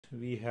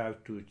we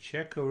have to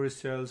check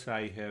ourselves.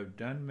 I have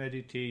done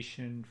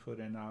meditation for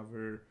an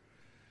hour,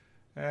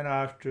 and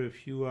after a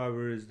few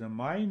hours, the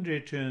mind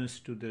returns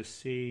to the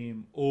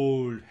same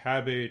old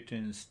habit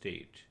and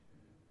state.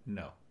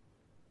 No.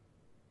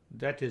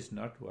 That is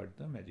not what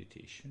the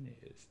meditation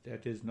is.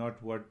 That is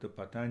not what the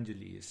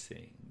Patanjali is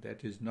saying.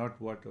 That is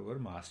not what our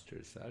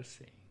masters are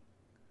saying.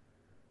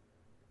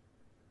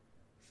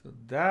 So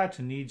that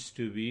needs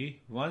to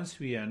be, once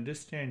we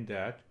understand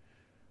that,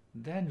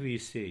 then we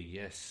say,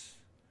 yes,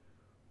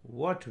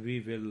 what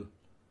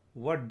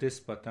this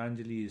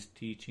Patanjali is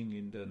teaching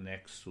in the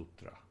next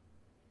sutra,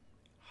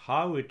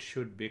 how it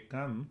should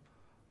become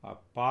a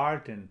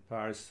part and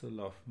parcel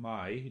of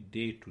my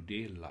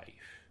day-to-day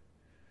life.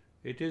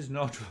 It is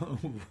not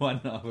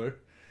 1 hour.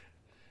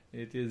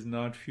 It is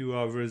not few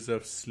hours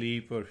of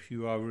sleep or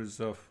few hours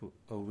of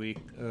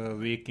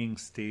waking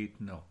state.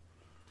 No.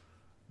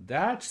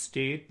 That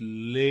state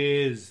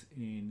lives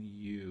in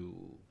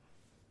you.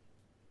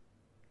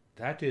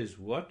 That is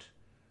what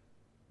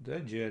the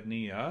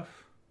journey of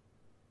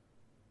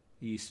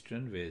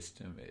Eastern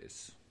wisdom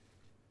is.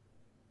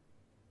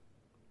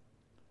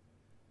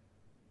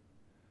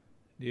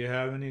 Do you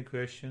have any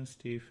questions,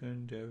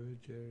 Stephen,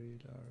 David, Jerry,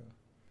 Laura?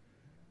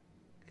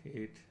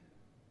 Kate,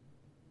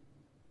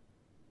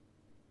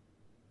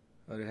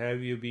 or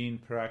have you been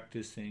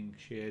practicing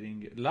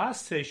sharing?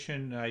 Last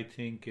session, I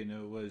think,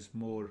 was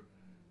more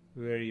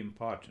very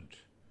important.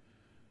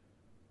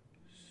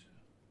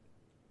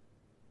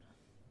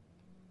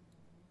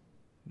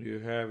 Do you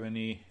have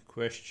any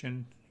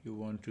question you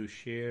want to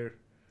share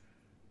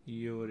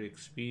your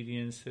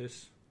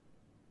experiences?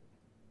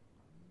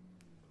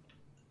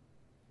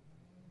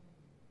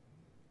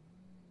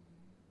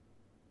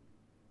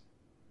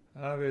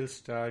 I will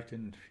start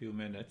in a few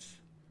minutes.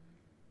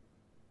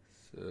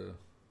 So,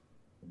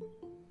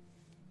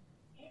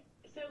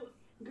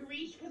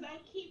 Girish, because I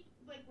keep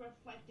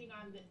reflecting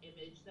on the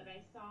image that I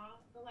saw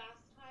the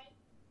last time,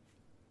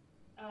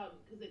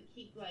 because it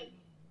keep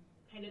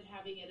kind of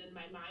having it in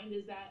my mind.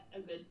 Is that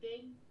a good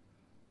thing?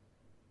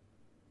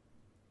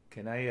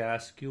 Can I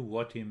ask you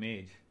what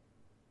image?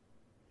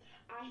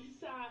 I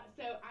saw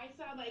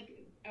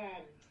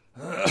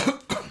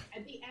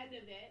at the end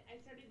of it, I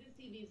started to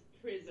see these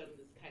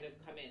prisms kind of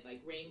come in,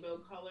 rainbow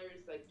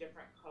colors,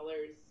 different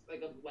colors,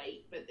 of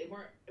light, but it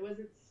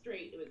wasn't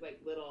straight. It was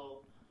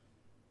little.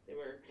 They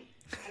were.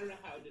 I don't know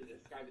how to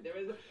describe it. There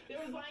was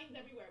lines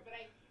everywhere, but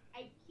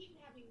I keep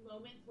having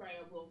moments where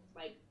I will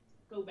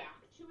go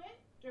back to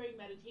it during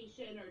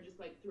meditation or just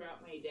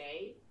throughout my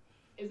day.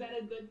 Is that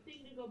a good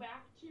thing to go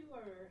back to,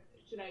 or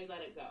should I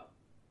let it go?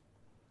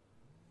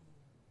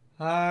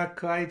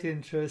 Quite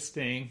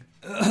interesting.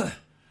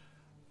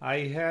 I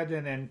had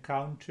an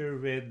encounter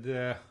with,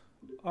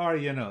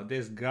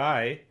 this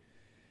guy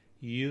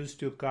used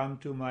to come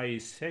to my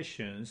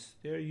sessions.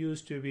 There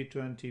used to be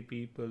 20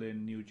 people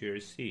in New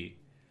Jersey.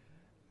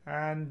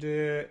 And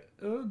the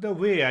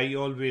way I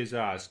always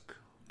ask,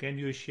 can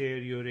you share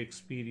your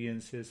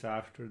experiences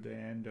after the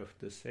end of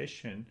the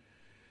session?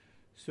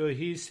 So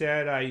he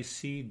said, I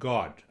see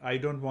God. I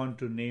don't want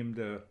to name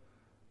the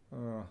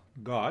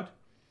God,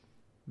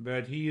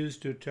 but he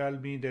used to tell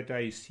me that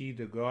I see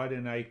the God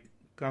and I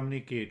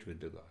communicate with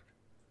the God.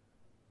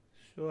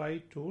 So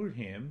I told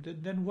him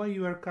that then why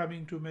you are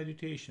coming to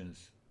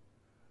meditations?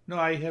 No,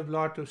 I have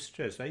lot of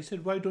stress. I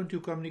said, why don't you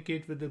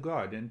communicate with the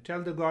God and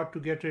tell the God to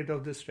get rid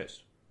of the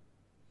stress?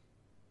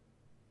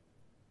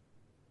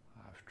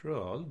 After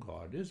all,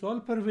 God is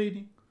all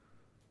pervading.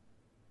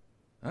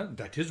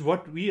 That is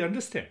what we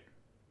understand.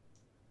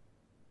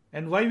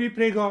 And why we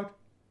pray God?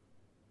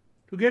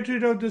 To get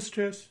rid of the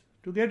stress,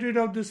 to get rid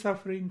of the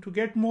suffering, to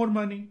get more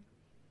money.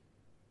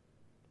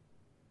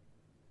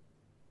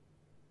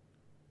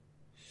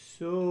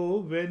 So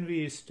when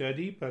we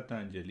study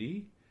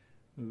Patanjali,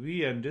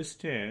 we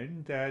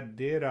understand that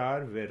there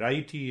are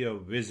variety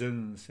of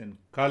visions and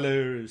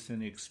colors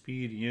and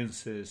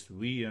experiences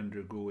we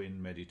undergo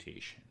in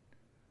meditation.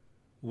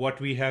 What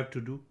we have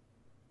to do?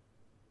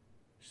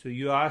 So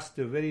you asked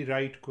the very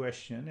right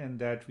question, and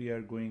that we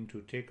are going to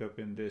take up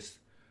in this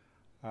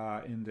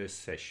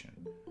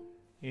session.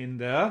 In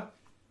the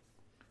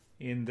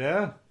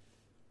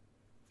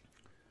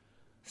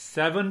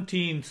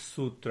 17th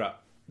sutra.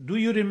 Do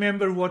you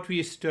remember what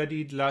we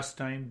studied last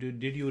time?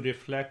 Did you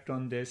reflect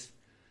on this?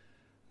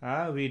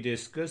 We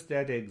discussed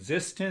that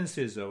existence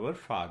is our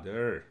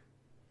father.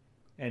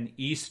 And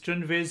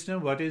Eastern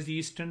wisdom, what is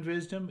Eastern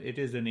wisdom? It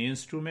is an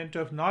instrument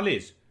of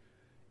knowledge.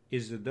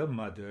 Is the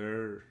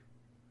mother.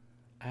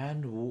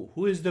 And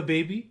who is the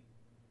baby?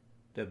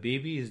 The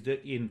baby is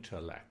the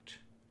intellect.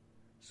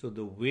 So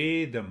the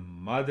way the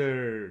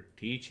mother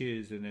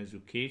teaches and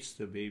educates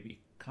the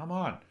baby, come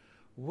on,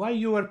 why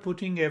you are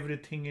putting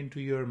everything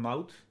into your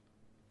mouth?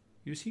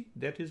 You see,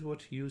 that is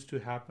what used to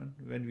happen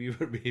when we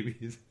were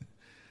babies.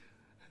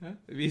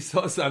 We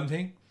saw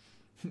something,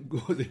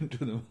 goes into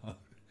the mouth.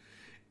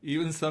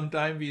 Even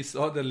sometime we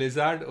saw the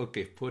lizard,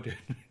 okay, put it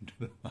into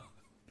the mouth.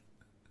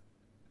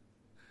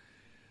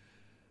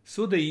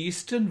 So the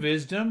Eastern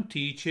wisdom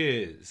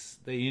teaches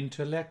the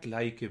intellect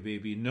like a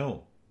baby.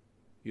 No,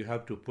 You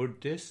have to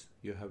put this,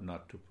 you have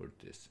not to put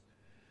this.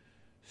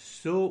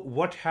 So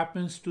what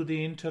happens to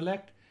the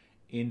intellect?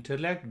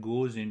 Intellect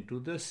goes into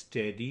the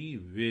steady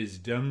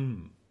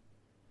wisdom.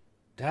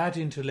 That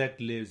intellect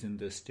lives in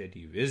the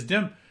steady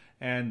wisdom,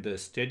 and the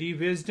steady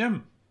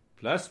wisdom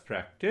plus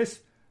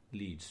practice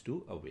leads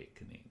to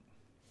awakening.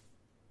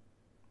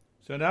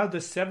 So now the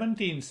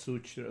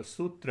 17th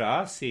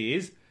sutra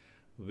says,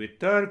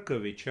 Vitarka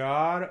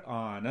vichar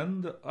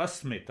anand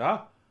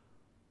asmita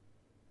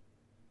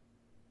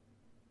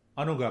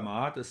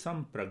anugamat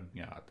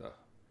sampragnata.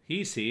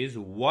 He says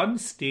one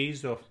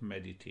stage of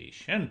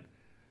meditation,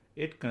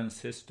 it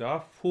consists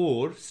of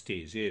 4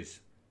 stages.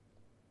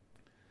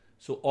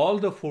 So all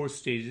the 4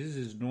 stages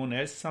is known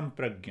as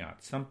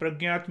sampragnat.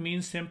 Sampragnat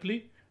means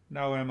simply,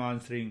 now I'm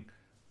answering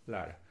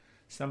Lara.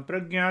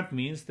 Sampragnat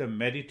means the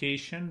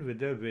meditation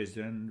with a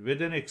vision,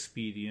 with an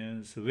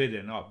experience, with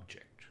an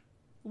object.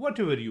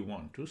 Whatever you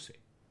want to say.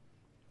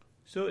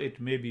 So it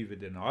may be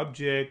with an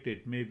object,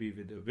 it may be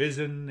with a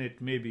vision,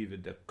 it may be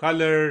with the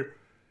color.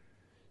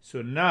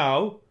 So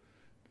now,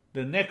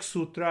 the next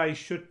sutra, I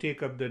should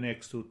take up the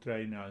next sutra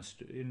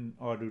in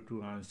order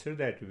to answer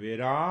that.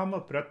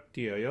 Viram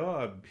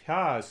pratyaya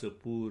abhyas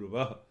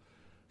purva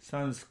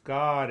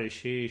sanskar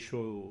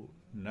shesho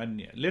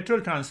nanya.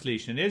 Literal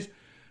translation is,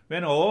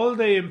 when all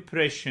the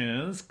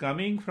impressions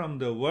coming from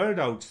the world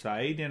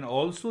outside and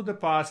also the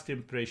past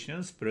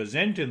impressions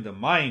present in the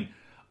mind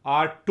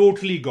are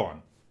totally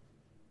gone.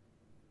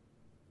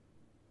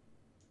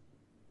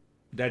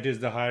 That is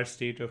the higher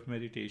state of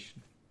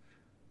meditation.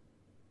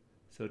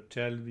 So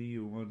tell me,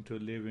 you want to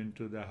live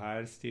into the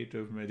higher state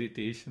of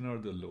meditation or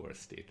the lower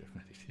state of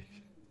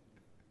meditation?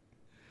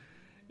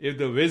 If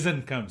the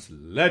vision comes,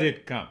 let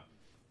it come.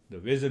 The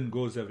vision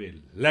goes away,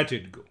 let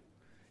it go.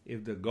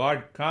 If the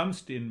God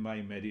comes in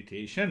my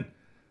meditation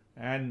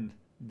and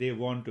they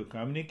want to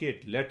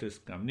communicate, let us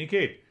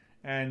communicate,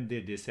 and they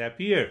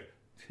disappear,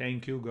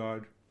 thank you,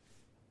 God.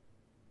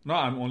 No,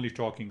 I'm only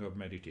talking of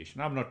meditation.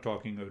 I'm not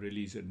talking of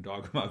religion,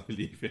 dogma,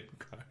 belief in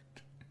God.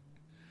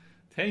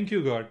 Thank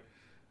you, God.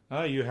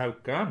 You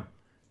have come.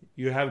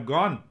 You have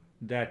gone.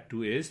 That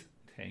too is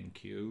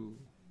thank you.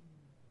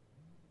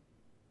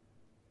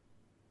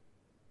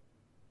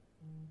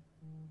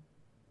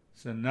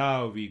 So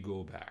now we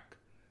go back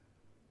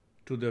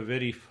to the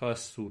very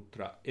first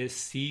sutra. A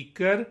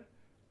seeker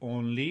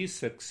only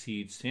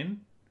succeeds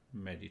in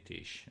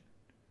meditation.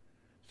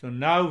 So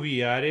now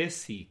we are a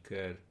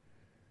seeker.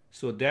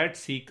 So that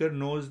seeker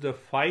knows the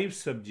 5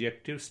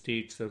 subjective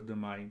states of the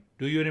mind.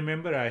 Do you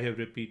remember? I have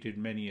repeated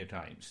many a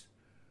times.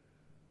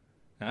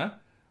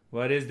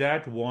 What is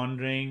that?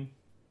 Wandering.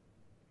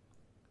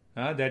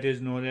 That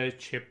is known as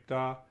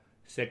chipta.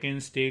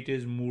 Second state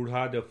is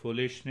mudha, the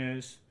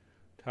foolishness.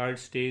 Third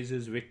stage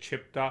is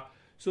vikshipta.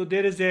 So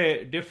there is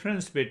a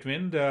difference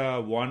between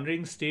the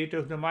wandering state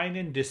of the mind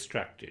and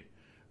distracted.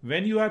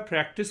 When you are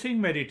practicing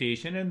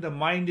meditation and the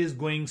mind is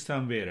going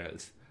somewhere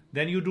else,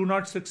 then you do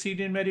not succeed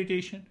in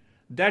meditation.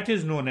 That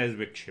is known as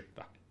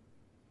vikshipta.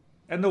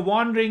 And the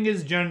wandering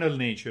is general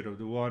nature of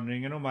the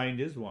wandering. Mind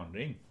is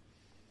wandering.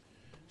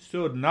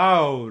 So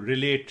now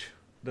relate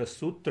the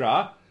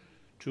sutra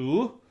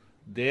to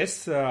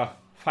this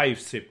 5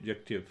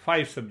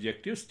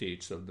 subjective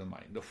states of the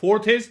mind. The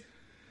fourth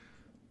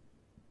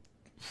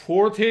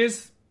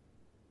is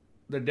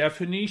the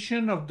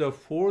definition of the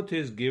fourth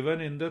is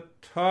given in the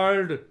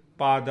third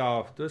pada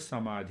of the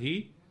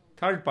Samadhi,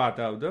 third pada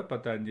of the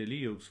Patanjali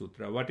Yoga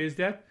Sutra. What is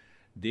that?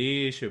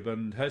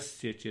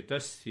 Deshabandhasya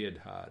chitasya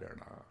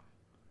dharana.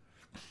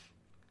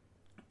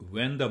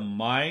 When the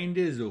mind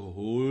is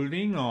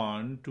holding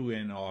on to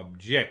an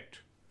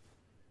object,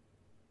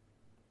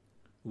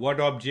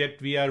 what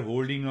object we are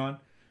holding on?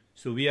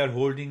 So we are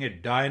holding a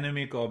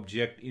dynamic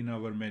object in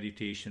our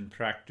meditation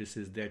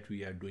practices that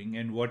we are doing.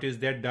 And what is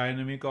that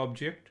dynamic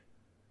object?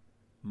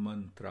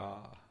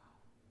 Mantra.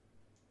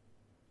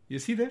 You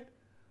see that?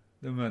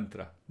 The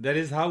mantra. That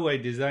is how I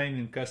design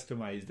and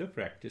customize the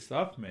practice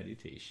of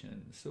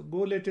meditation. So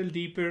go a little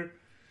deeper.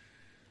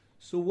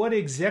 So what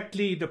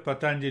exactly the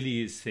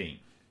Patanjali is saying?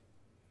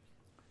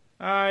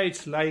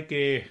 It's like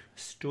a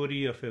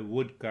story of a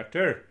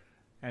woodcutter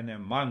and a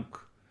monk.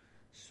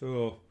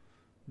 So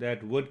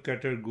that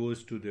woodcutter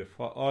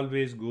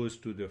always goes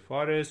to the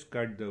forest,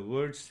 cut the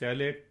wood,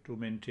 sell it to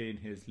maintain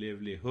his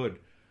livelihood.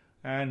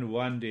 And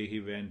one day he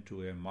went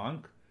to a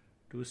monk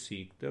to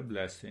seek the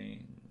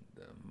blessing.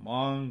 The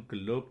monk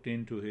looked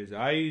into his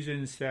eyes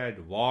and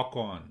said, "Walk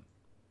on."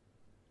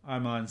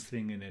 I'm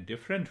answering in a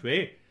different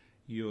way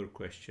your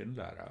question,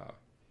 Lara.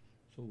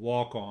 So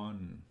walk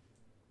on.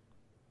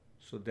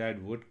 So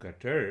that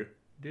woodcutter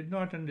did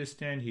not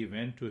understand. He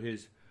went to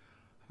his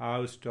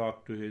house,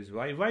 talked to his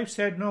wife. Wife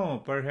said, "No,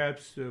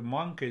 perhaps the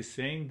monk is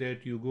saying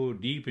that you go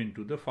deep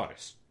into the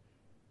forest."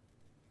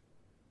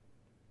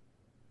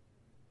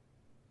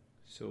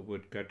 So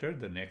woodcutter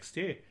the next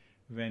day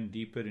went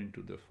deeper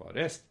into the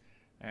forest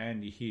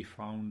and he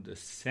found the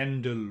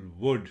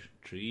sandalwood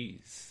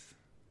trees.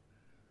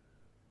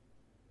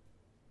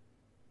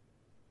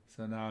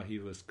 So now he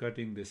was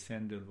cutting the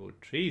sandalwood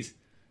trees,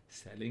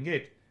 selling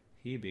it.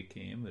 he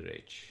became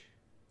rich.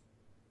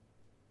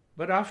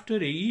 But after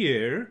a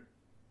year,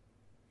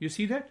 you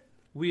see that?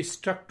 We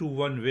stuck to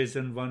one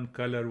vision, one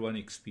color, one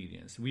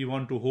experience. We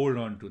want to hold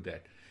on to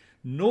that.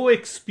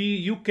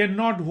 You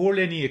cannot hold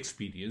any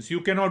experience.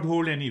 You cannot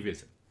hold any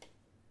vision.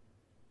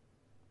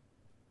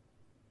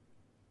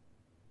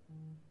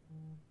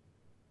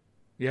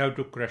 You have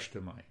to crush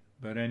the mind.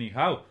 But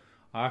anyhow,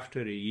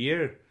 after a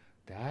year,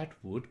 that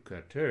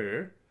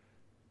woodcutter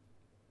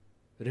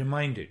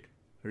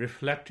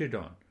reflected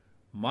on.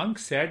 Monk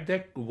said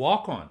that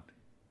walk on.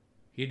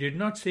 He did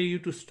not say you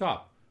to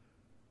stop.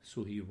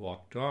 So he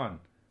walked on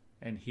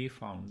and he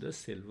found the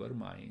silver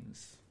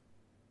mines.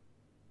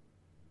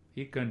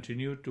 He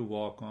continued to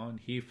walk on.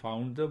 He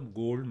found the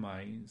gold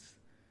mines.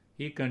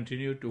 He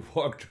continued to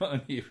walk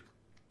on. He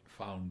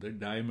found the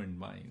diamond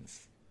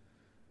mines.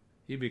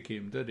 He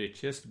became the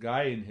richest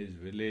guy in his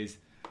village.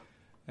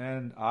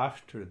 And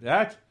after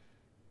that,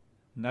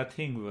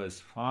 nothing was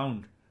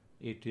found.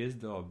 It is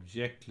the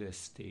objectless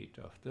state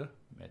of the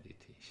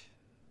meditation.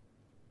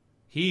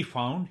 He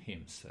found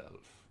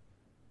himself.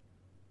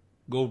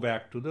 Go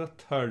back to the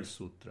third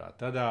sutra.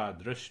 Tada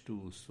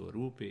drashtu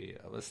swarupe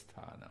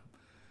avasthanam.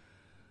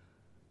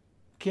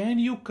 Can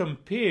you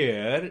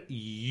compare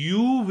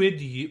you with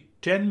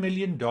 $10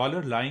 million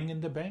lying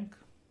in the bank?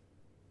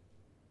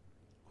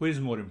 Who is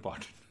more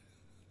important?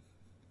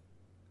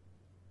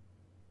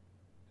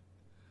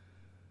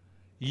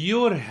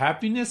 Your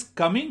happiness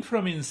coming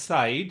from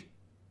inside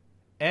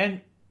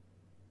and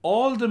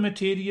all the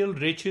material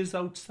riches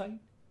outside?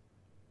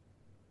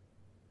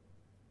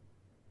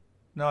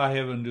 Now I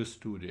have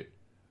understood it.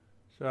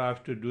 So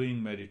after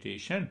doing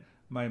meditation,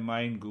 my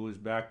mind goes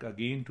back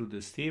again to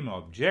the same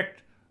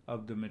object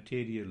of the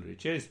material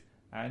riches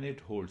and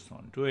it holds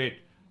on to it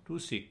to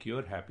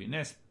secure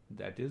happiness.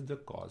 That is the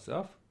cause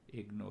of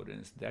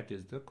ignorance. That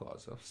is the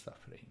cause of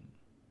suffering.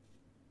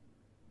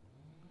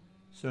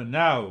 So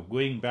now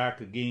going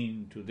back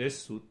again to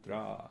this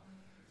sutra.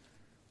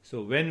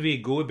 So when we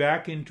go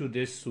back into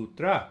this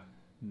sutra,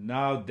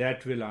 now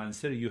that will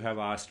answer. You have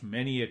asked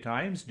many a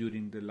times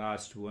during the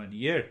last 1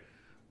 year,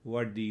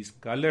 what these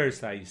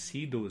colors, I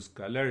see those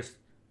colors,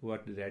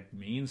 what that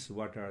means,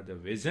 what are the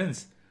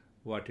visions,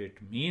 what it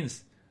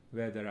means,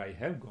 whether I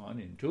have gone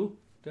into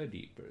the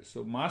deeper.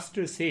 So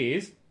Master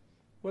says,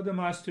 what the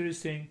Master is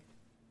saying?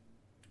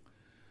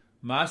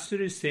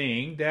 Master is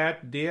saying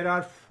that there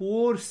are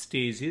 4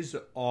 stages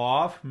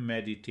of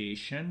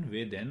meditation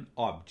with an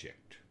object.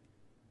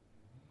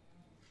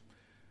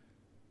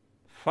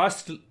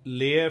 First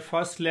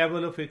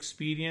level of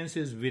experience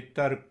is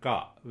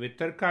vitarka.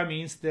 Vitarka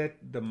means that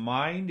the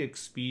mind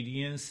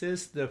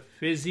experiences the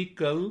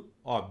physical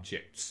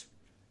objects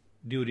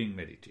during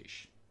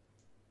meditation.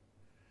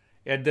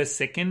 At the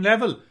second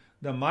level,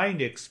 the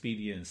mind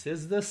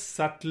experiences the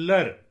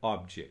subtler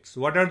objects.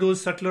 What are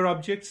those subtler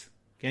objects?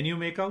 Can you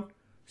make out?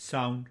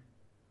 Sound,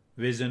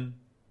 vision,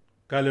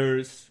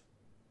 colors.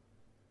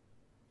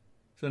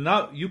 So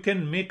now you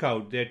can make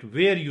out that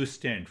where you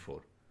stand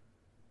for.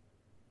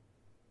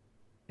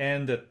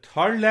 And the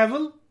third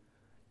level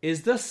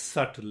is the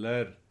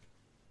subtler.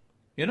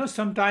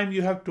 Sometime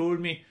you have told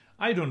me,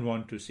 I don't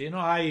want to say,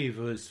 I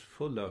was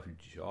full of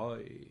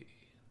joy.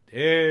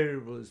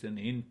 There was an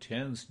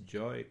intense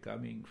joy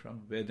coming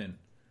from within.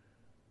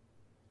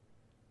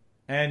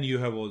 And you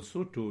have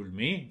also told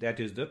me that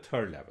is the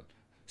third level,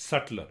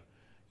 subtler.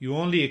 You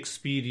only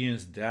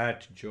experience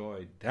that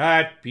joy,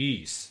 that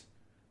peace,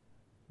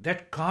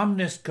 that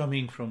calmness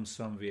coming from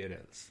somewhere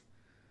else.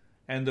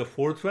 And the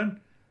fourth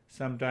one,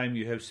 sometime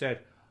you have said,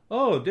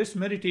 oh, this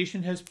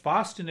meditation has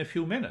passed in a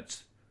few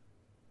minutes.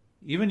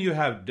 Even you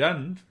have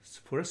done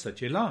for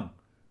such a long.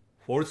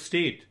 Fourth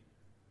stage.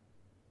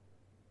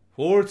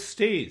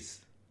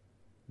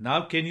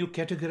 Now can you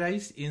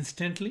categorize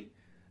instantly?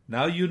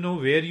 Now you know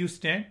where you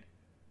stand.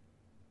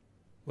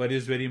 What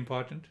is very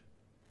important?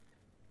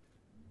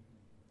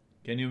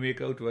 Can you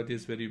make out what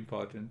is very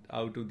important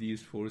out of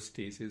these 4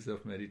 stages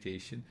of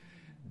meditation?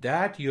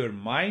 That your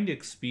mind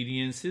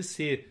experiences,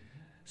 say,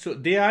 so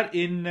they are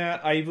in,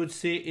 I would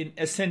say, in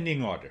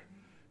ascending order.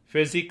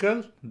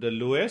 Physical, the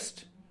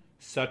lowest.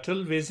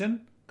 Subtle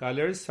vision,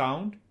 color,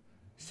 sound.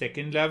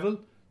 Second level.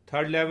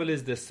 Third level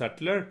is the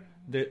subtler,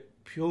 the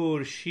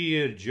pure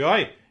sheer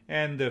joy.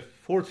 And the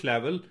fourth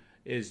level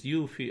is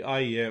you feel,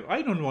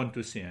 I don't want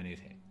to say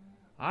anything.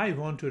 I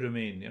want to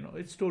remain,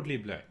 it's totally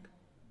blank.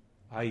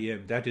 I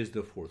am, that is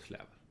the fourth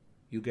level.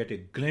 You get a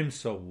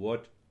glimpse of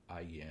what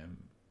I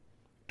am.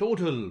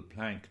 Total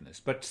blankness,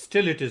 but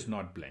still it is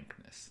not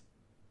blankness.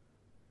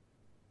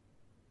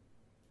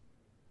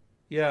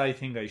 Yeah, I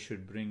think I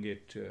should bring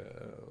it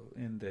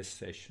in this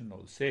session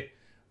also,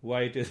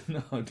 why it is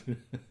not.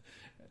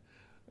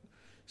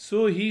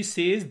 So he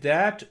says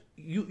that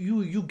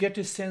you get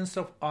a sense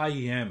of I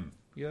am.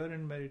 You're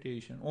in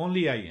meditation.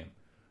 Only I am.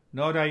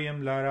 Not I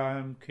am Lara, I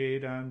am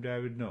Kate, I am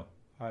David. No,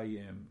 I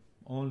am.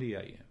 Only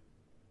I am.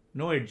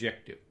 No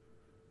adjective.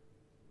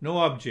 No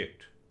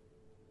object.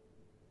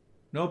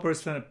 No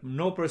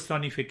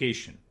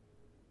personification.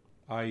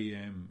 I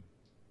am.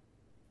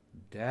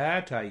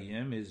 that I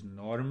am is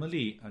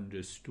normally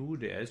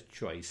understood as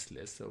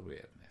choiceless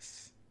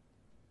awareness.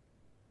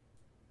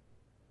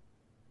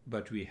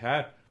 But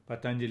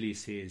Patanjali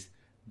says,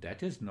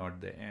 that is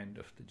not the end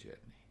of the journey.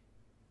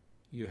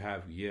 You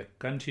have here,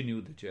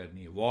 continue the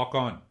journey, walk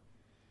on.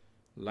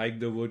 Like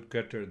the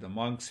woodcutter, the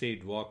monk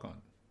said, walk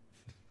on.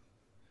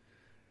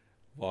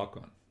 Walk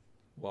on,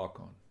 walk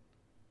on.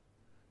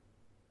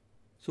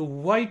 So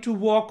why to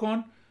walk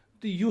on?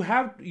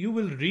 You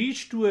will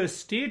reach to a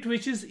state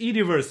which is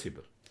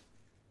irreversible.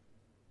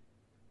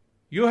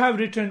 You have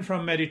returned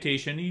from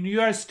meditation and you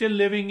are still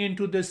living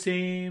into the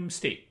same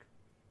state.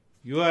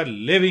 You are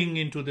living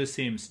into the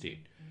same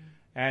state.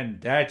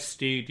 And that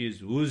state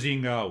is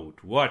oozing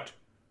out what?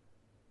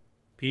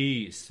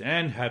 Peace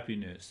and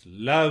happiness,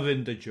 love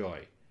and the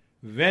joy.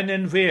 When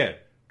and where?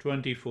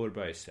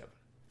 24/7.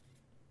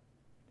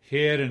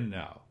 Here and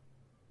now.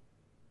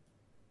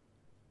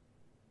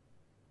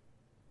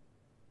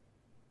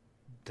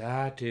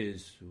 That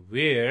is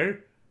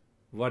where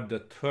what the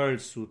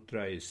third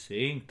sutra is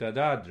saying,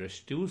 tada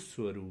drashtu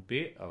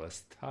swarupe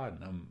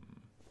avasthanam.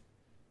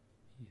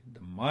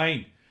 The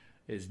mind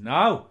is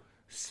now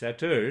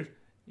settled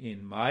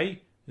in my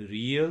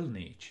real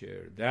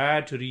nature.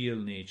 That real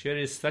nature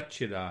is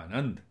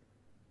Satchidanand.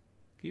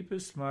 Keep a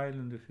smile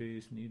on the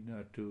face, need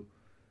not to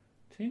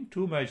think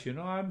too much.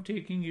 I'm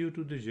taking you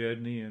to the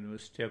journey,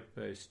 step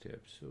by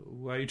step. So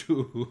why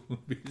to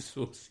be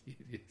so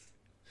serious?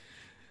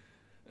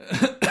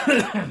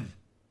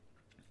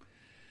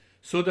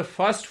 So the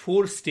first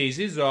 4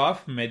 stages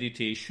of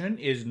meditation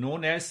is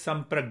known as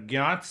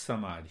Sampragyat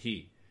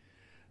Samadhi.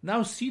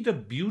 Now see the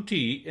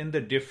beauty in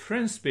the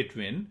difference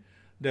between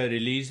the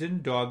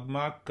religion,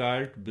 dogma,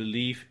 cult,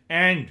 belief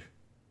and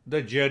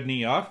the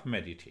journey of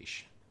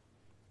meditation.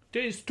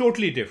 It is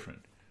totally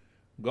different.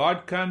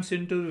 God comes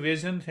into the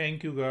vision,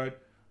 thank you God.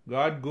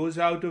 God goes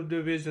out of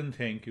the vision,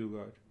 thank you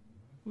God.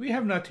 We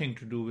have nothing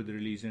to do with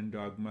religion,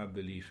 dogma,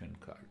 belief and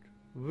cult.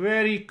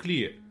 Very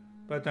clear,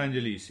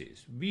 Patanjali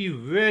says. Be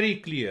very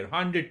clear,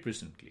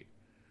 100% clear.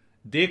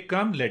 They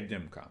come, let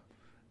them come.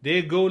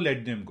 They go,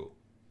 let them go.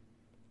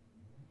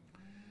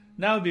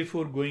 Now,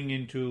 before going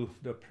into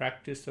the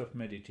practice of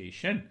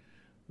meditation,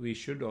 we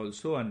should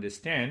also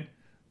understand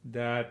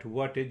that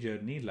what a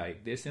journey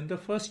like this. In the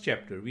first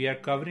chapter, we are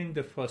covering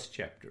the first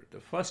chapter. The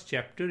first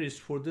chapter is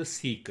for the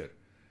seeker.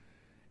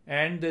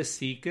 And the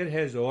seeker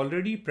has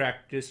already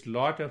practiced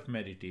lot of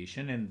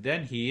meditation and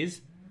then he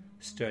is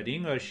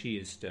studying or she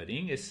is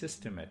studying a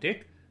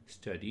systematic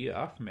study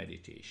of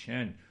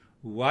meditation.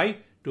 Why?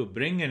 To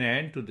bring an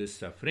end to the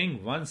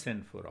suffering once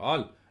and for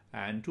all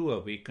and to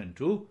awaken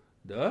to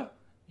the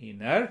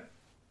inner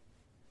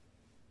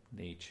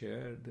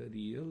nature, the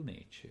real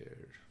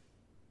nature.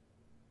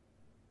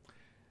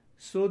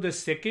 So the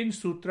second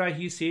sutra,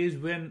 he says,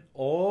 when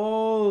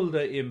all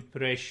the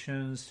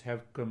impressions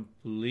have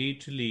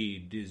completely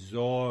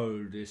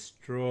dissolved,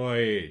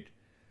 destroyed,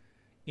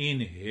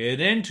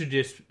 inherent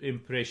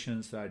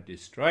impressions are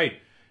destroyed,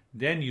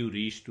 then you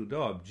reach to the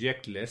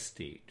objectless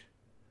state.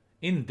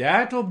 In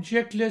that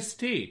objectless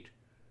state,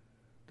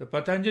 the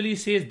Patanjali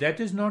says that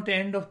is not the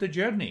end of the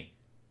journey.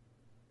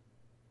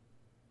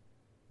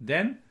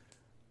 Then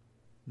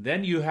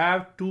you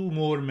have 2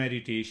 more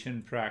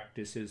meditation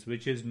practices,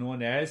 which is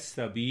known as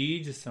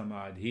Sabij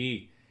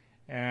Samadhi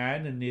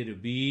and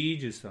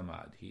Nirbij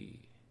Samadhi.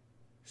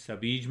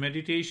 Sabij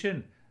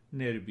meditation,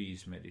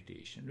 Nirbij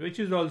meditation, which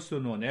is also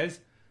known as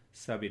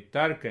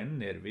Savitark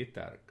and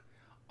Nirvitark.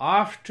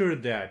 After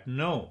that,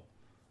 no.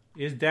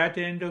 Is that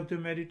the end of the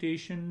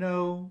meditation?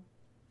 No.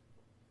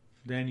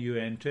 Then you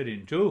enter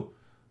into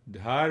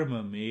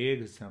Dharma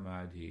Megh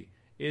Samadhi.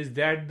 Is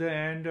that the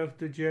end of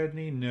the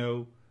journey?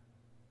 No.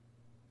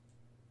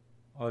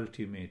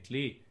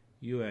 Ultimately,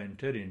 you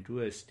enter into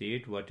a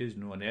state what is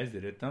known as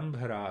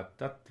Ritambhara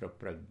Tatra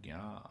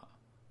Prajna.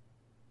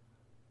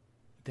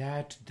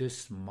 That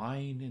this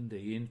mind and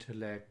the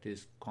intellect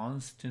is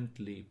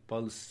constantly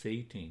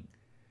pulsating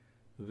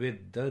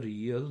with the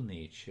real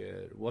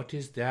nature. What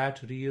is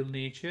that real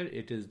nature?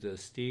 It is the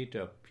state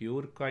of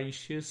pure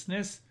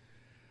consciousness,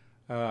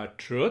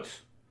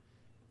 truth,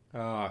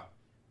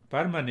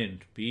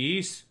 permanent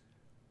peace,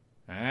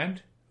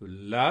 and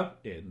love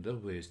in the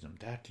wisdom.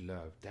 That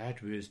love,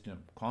 that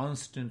wisdom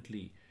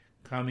constantly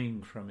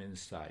coming from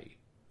inside.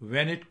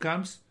 When it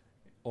comes,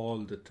 all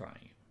the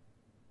time.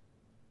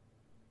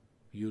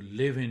 You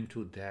live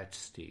into that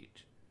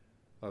state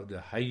of the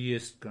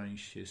highest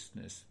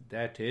consciousness.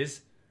 That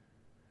is,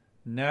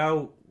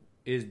 now,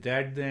 is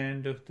that the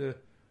end of the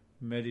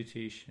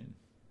meditation?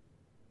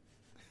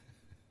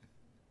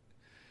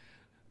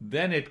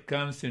 Then it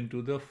comes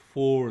into the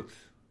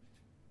 4th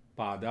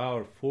pada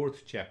or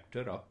 4th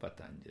chapter of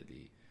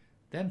Patanjali.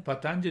 Then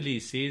Patanjali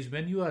says,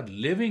 when you are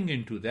living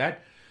into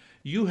that,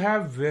 you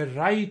have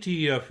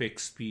variety of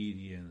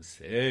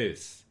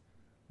experiences.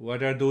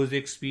 What are those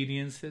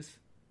experiences?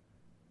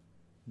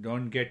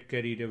 Don't get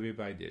carried away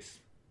by this.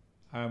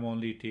 I am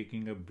only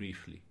taking up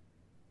briefly.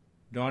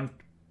 Don't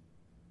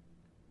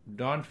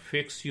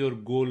fix your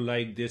goal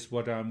like this,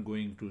 what I am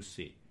going to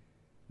say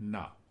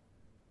now.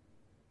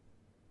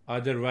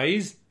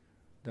 Otherwise,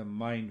 the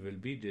mind will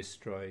be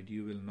destroyed.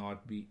 You will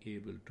not be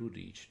able to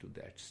reach to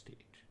that state.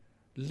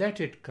 Let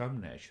it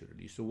come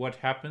naturally. So what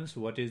happens?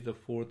 What is the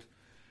fourth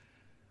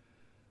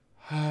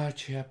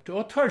chapter?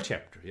 Or third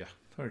chapter. Yeah,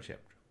 third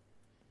chapter.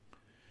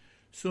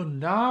 So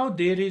now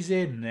there is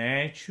a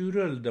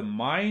natural, the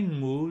mind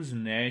moves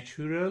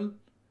natural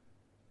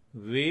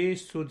way.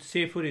 So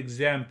say for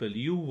example,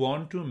 you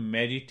want to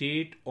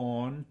meditate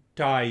on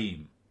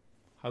time.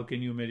 How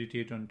can you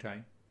meditate on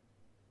time?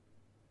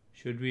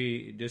 Should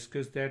we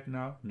discuss that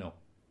now? No.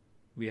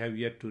 We have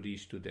yet to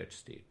reach to that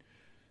state.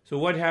 So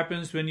what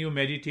happens when you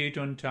meditate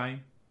on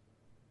time?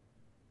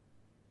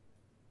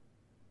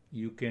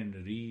 You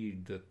can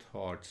read the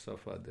thoughts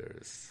of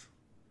others.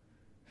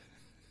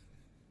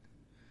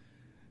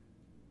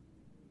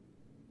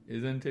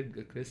 Isn't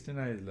it?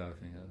 Christina is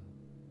laughing.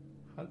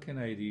 How can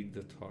I read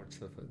the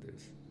thoughts of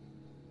others?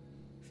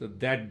 So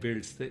that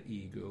builds the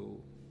ego.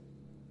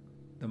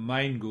 The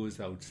mind goes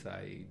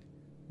outside.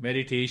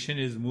 Meditation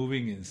is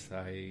moving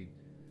inside.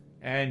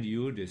 And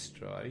you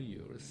destroy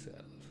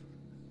yourself.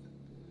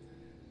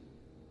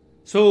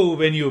 So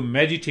when you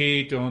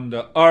meditate on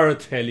the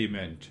earth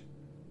element,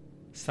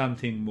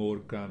 something more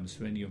comes.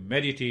 When you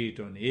meditate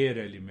on air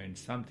element,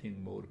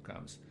 something more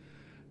comes.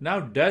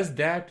 Now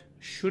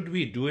should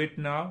we do it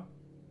now?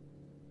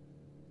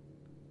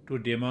 To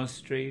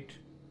demonstrate,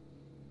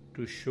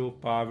 to show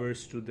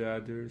powers to the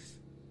others?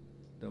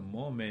 The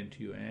moment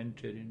you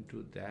enter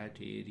into that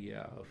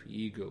area of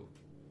ego,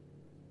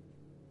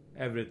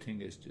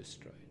 everything is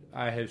destroyed.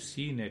 I have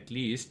seen at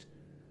least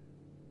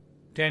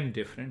 10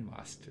 different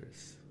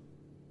masters.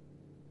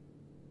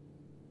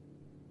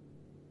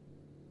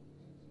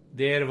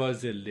 There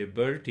was a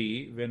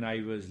liberty when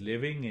I was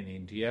living in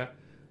India.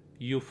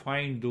 You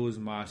find those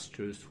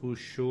masters who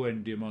show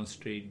and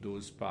demonstrate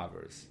those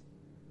powers.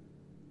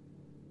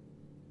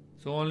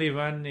 So only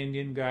one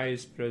Indian guy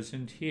is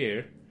present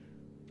here,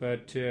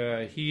 but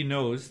he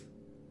knows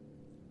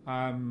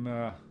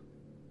I'm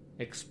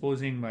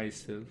exposing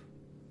myself.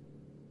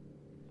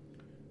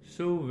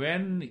 So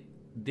when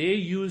they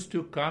used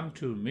to come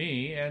to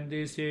me and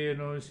they say,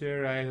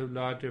 sir, I have a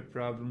lot of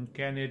problem.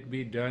 Can it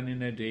be done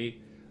in a day?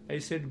 I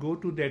said, go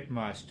to that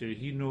master.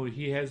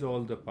 He has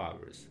all the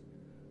powers.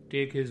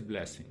 Take his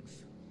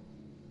blessings.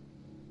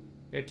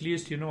 At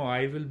least,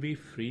 I will be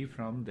free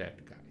from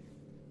that guy.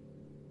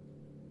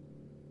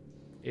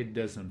 It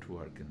doesn't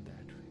work in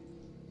that way.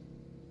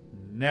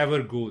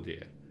 Never go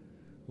there.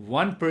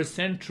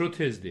 1%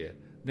 truth is there.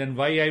 Then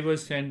why I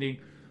was sending?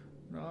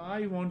 No,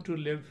 I want to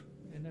live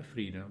in a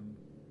freedom.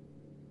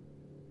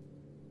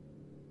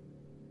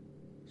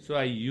 So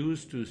I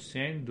used to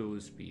send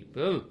those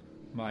people,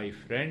 my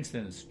friends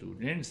and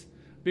students,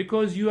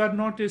 because you are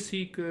not a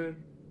seeker.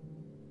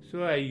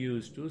 So I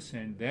used to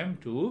send them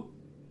to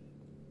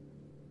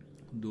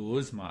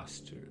those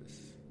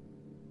masters.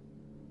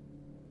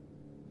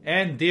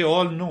 And they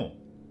all know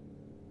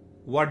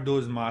what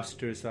those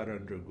masters are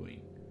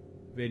undergoing.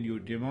 When you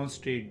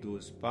demonstrate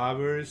those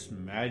powers,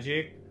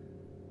 magic,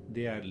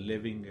 they are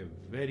living a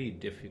very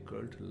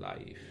difficult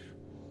life.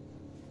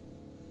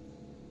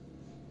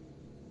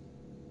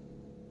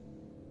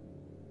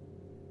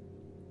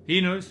 He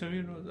knows,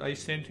 I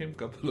sent him a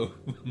couple of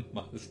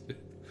masters.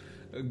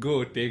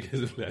 Go take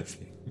his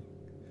blessing.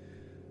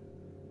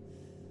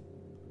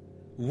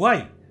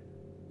 Why?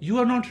 You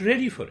are not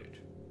ready for it.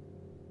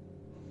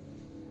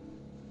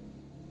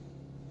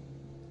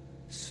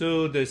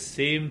 So the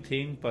same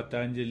thing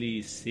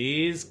Patanjali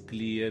says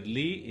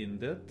clearly in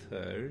the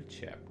third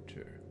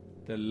chapter.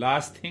 The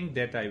last thing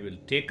that I will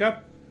take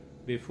up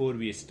before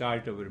we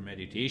start our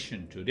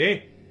meditation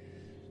today.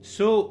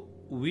 So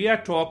we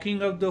are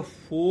talking of the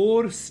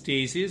 4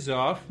 stages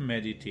of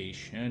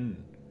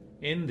meditation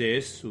in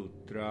this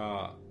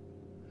sutra.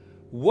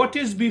 What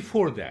is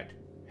before that?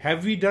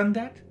 Have we done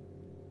that?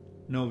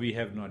 No, we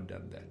have not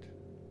done that.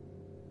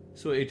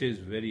 So it is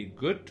very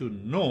good to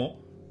know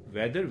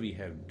whether we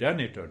have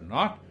done it or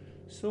not.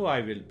 So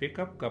I will pick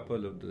up a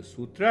couple of the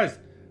sutras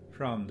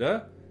from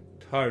the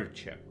third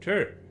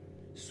chapter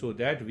so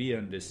that we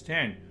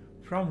understand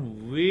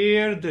from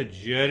where the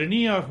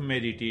journey of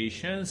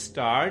meditation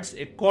starts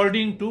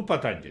according to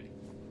Patanjali.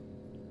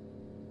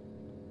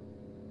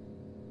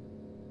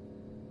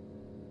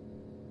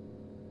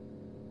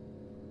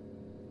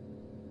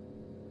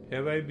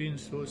 Have I been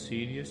so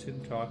serious in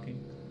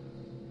talking?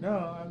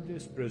 No, I'm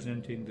just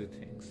presenting the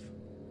things.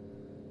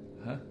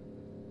 Huh?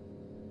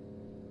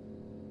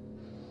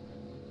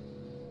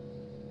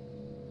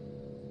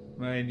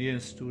 My Indian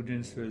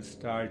students will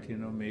start,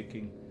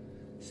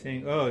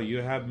 saying, oh, you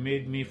have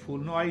made me fool.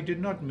 No, I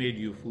did not make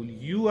you fool.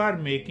 You are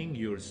making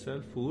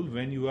yourself fool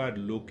when you are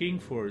looking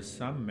for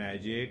some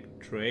magic,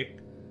 trick,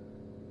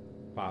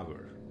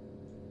 power.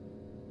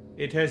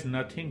 It has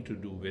nothing to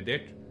do with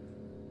it.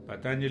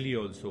 Patanjali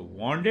also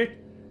warned it,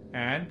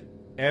 and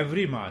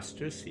every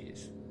master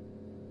says,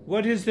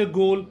 what is the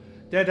goal?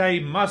 That I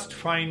must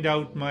find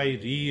out my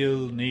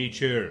real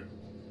nature,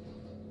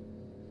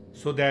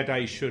 so that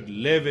I should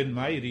live in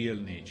my real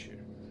nature,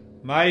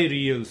 my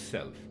real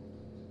self.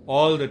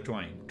 all the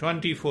time,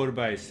 24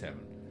 by 7,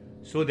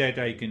 so that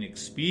I can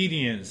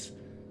experience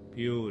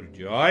pure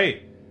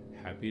joy,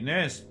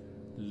 happiness,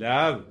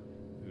 love,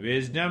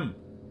 wisdom,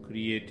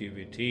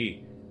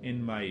 creativity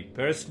in my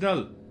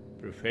personal,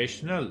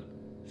 professional,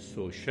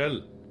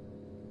 social,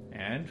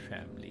 and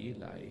family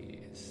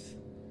lives.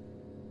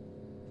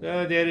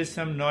 So there is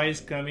some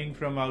noise coming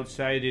from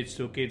outside, it's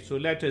okay. So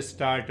let us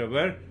start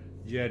our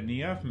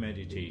journey of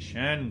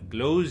meditation.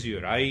 Close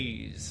your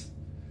eyes.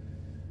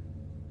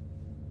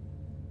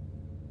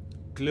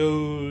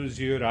 Close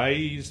your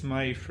eyes,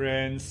 my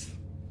friends.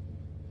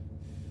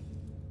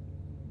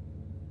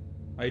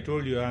 I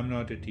told you I'm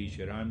not a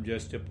teacher, I'm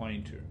just a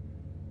pointer.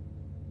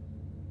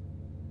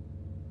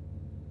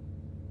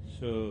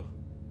 So,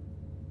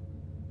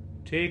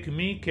 take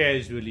me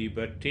casually,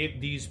 but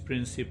take these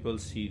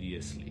principles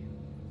seriously.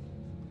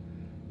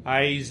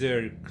 Eyes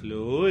are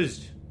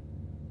closed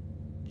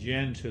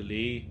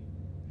gently,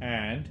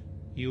 and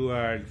you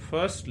are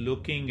first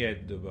looking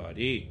at the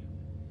body.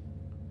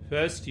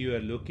 First, you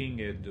are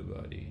looking at the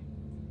body.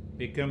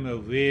 Become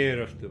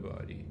aware of the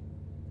body.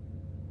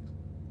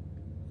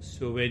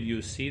 So, when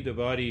you see the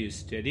body is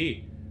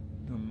steady,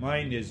 the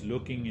mind is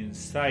looking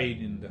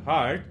inside in the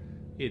heart,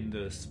 in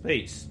the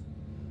space.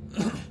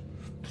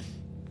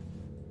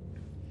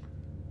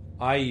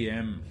 I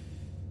am,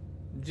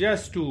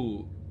 just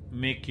to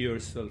make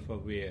yourself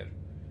aware.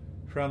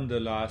 From the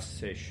last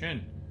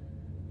session,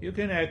 you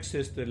can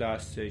access the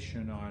last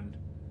session on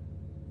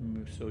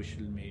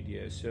social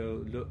media.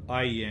 So look,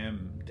 I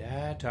am,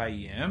 that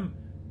I am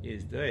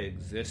is the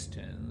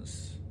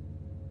existence.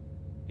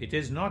 It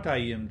is not I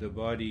am the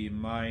body,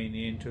 mind,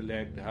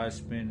 intellect,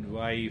 husband,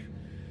 wife,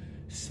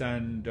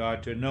 son,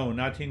 daughter. No,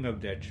 nothing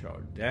of that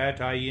sort.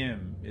 That I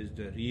am is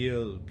the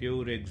real,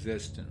 pure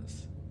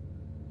existence.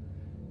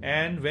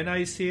 And when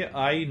I say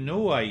I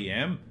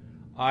am,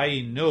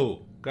 I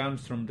know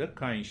comes from the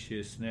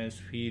consciousness,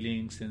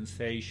 feeling,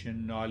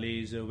 sensation,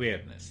 knowledge,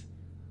 awareness.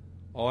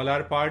 All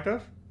are part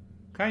of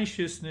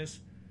consciousness.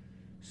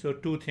 So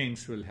two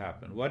things will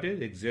happen. What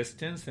is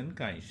existence and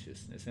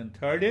consciousness? And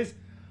third is,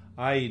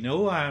 I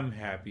know I am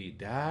happy.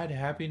 That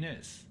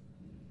happiness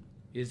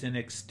is an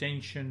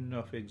extension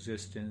of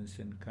existence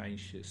and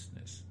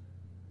consciousness.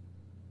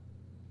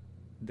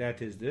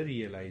 That is the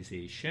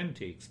realization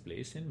takes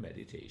place in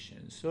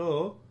meditation.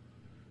 So,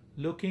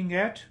 looking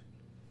at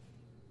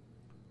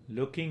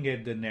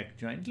the neck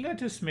joint,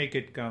 let us make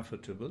it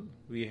comfortable.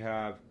 We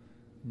have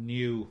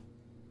new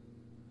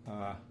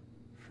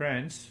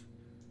friends,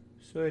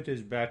 so it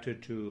is better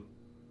to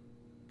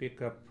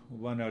pick up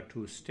one or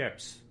two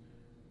steps.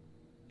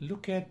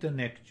 Look at the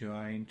neck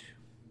joint.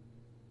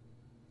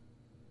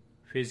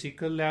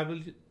 Physical level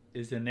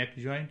is the neck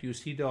joint. You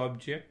see the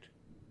object.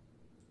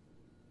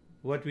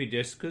 What we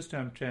discussed,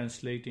 I'm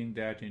translating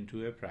that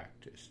into a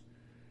practice.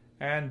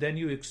 And then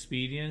you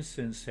experience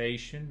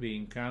sensation,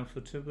 being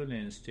comfortable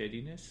and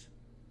steadiness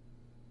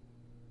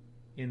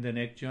in the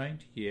neck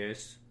joint,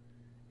 yes.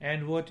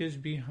 And what is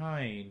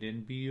behind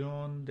and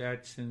beyond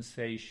that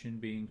sensation,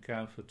 being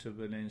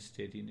comfortable and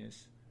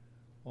steadiness?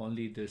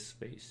 Only the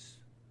space.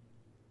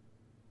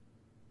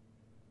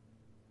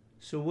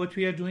 So what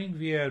we are doing,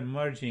 we are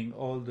merging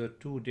all the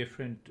two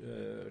different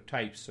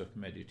types of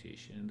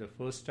meditation. In the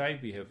first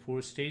type, we have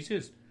 4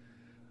 stages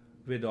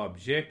with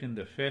object. In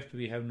the fifth,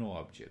 we have no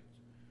object.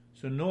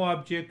 So no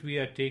object, we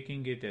are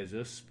taking it as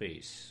a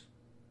space.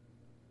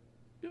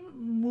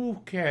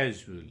 Move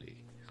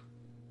casually.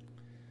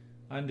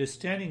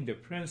 Understanding the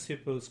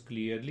principles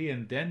clearly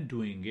and then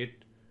doing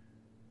it,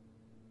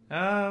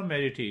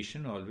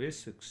 meditation always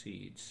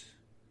succeeds.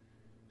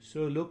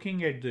 So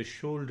looking at the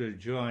shoulder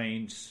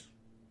joints,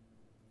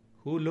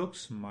 who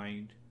looks?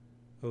 Mind,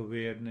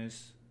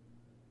 awareness,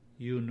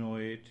 you know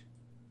it,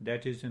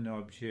 that is an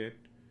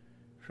object.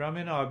 From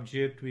an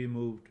object we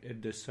moved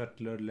at the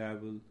subtler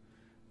level.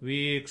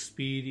 We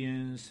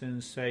experience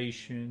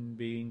sensation,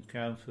 being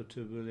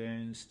comfortable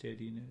and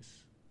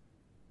steadiness.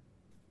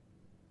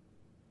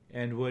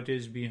 And what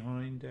is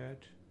behind that?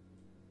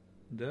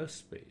 The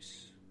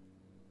space.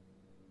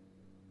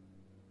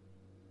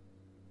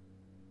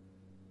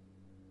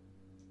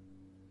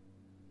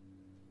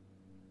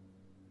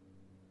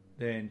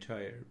 The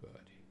entire body.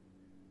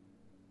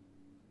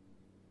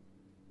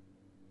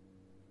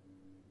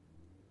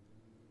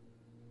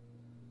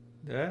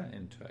 The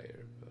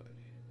entire body.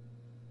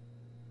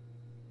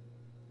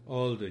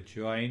 All the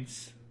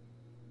joints,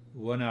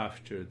 one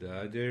after the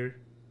other.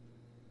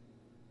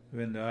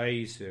 When the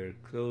eyes are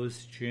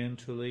closed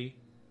gently,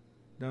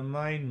 the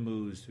mind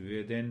moves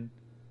within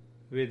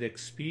with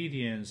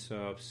experience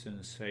of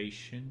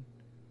sensation,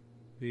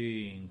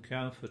 being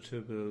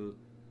comfortable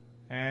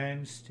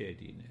and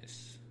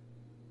steadiness.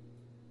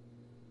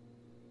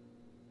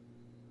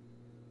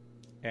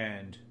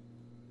 And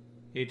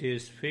it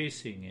is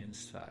facing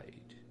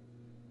inside.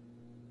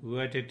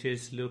 What it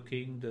is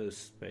looking, the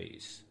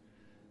space.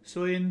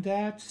 So in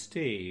that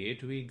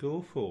state, we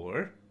go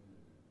for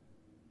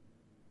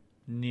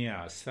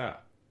Nyasa.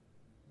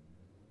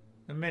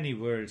 Many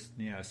words,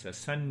 Nyasa.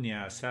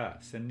 Sannyasa.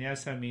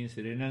 Sannyasa means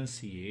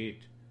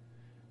renunciate.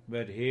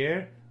 But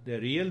here, the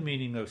real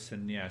meaning of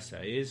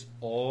sannyasa is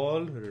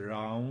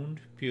all-round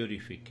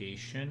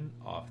purification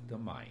of the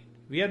mind.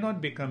 We are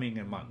not becoming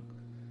a monk.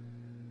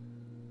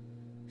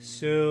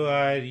 So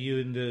are you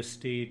in the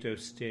state of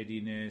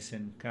steadiness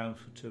and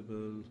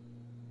comfortable?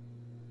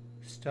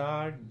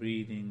 Start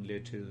breathing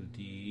little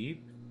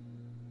deep,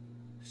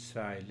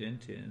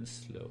 silent and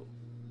slow.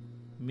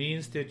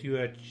 Means that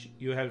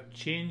you have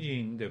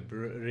changing the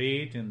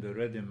rate and the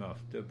rhythm of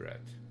the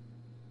breath.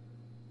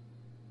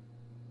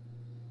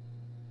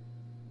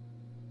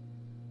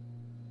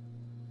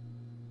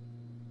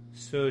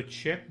 So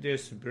check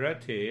this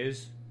breath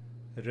is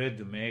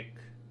rhythmic.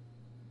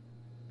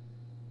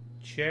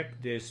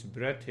 Check this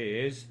breath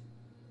is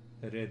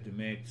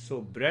rhythmic. So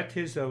breath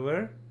is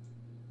our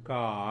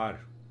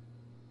car.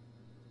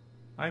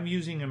 I'm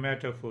using a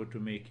metaphor to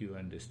make you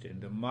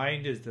understand. The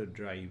mind is the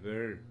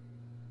driver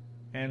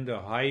and the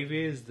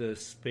highway is the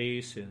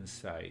space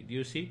inside.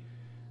 You see,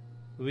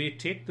 we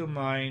take the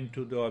mind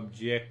to the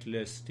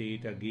objectless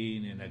state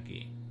again and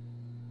again.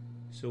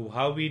 So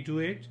how we do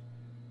it?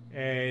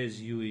 As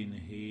you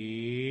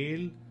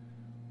inhale,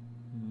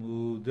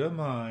 move the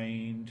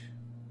mind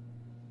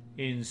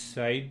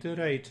inside the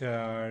right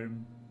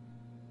arm,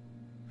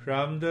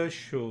 from the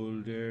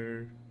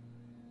shoulder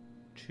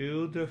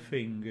to the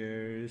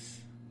fingers.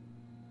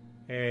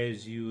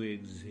 As you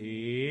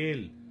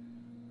exhale,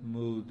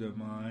 move the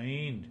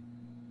mind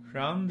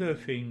from the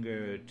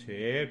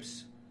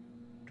fingertips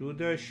to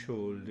the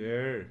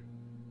shoulder.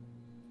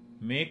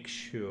 Make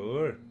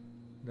sure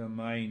the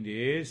mind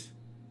is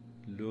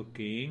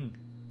looking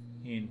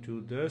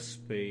into the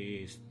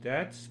space.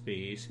 That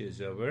space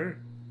is our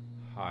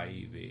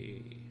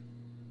highway.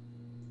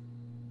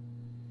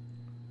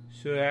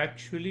 So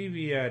actually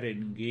we are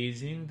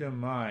engaging the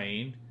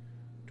mind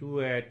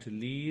to at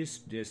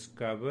least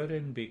discover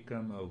and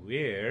become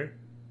aware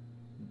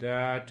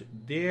that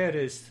there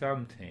is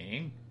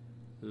something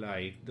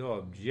like the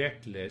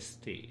objectless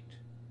state.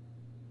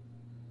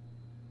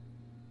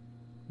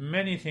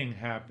 Many things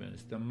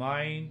happens. The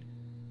mind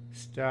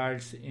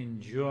starts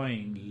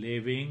enjoying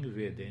living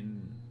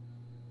within.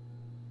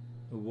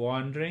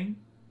 Wandering,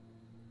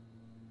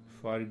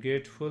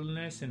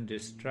 forgetfulness and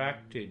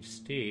distracted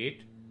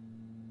state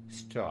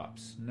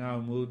stops. Now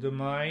move the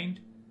mind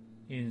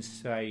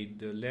inside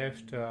the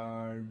left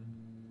arm.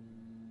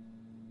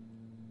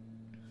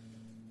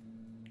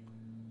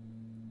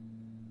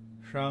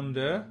 From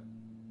the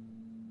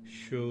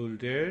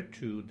shoulder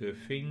to the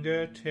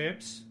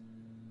fingertips.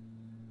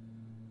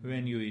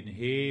 When you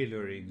inhale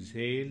or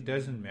exhale,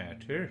 doesn't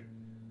matter.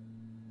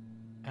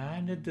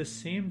 And at the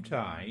same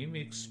time,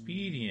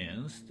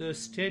 experience the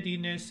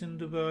steadiness in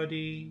the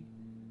body.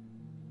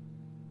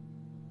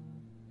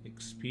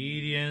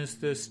 Experience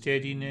the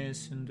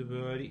steadiness in the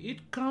body.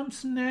 It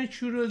comes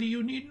naturally.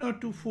 You need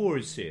not to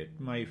force it,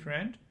 my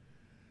friend.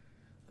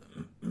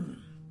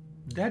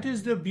 That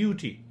is the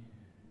beauty.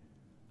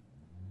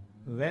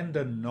 When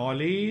the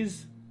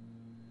knowledge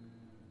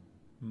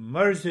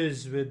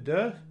merges with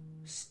the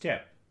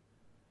step,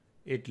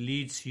 it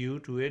leads you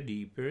to a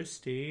deeper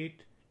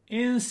state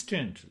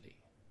instantly.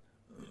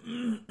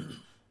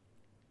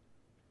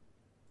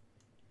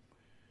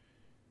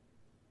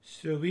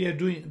 So we are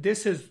doing,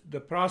 the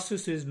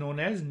process is known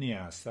as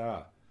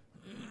nyasa.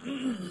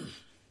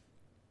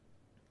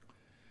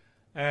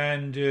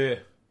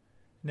 And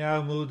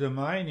now move the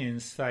mind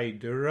inside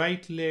the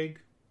right leg.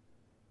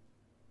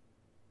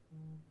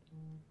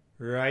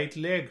 Right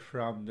leg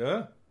from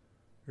the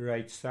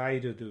right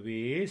side of the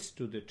waist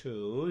to the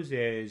toes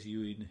as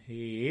you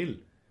inhale.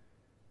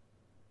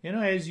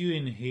 As you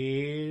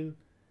inhale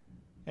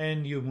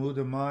and you move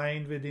the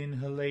mind with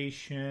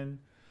inhalation,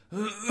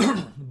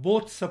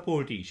 both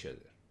support each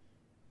other.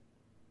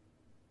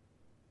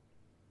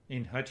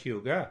 In Hatha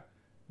Yoga,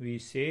 we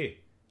say,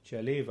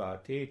 Chale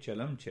vate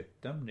chalam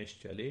chittam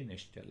nishchale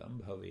nishchalam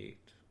bhavet.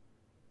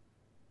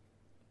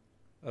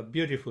 A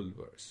beautiful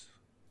verse.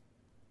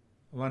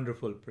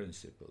 Wonderful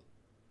principle.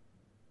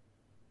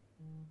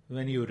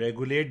 When you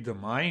regulate the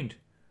mind,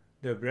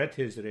 the breath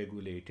is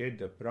regulated,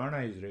 the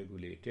prana is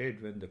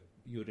regulated. When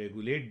you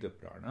regulate the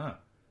prana,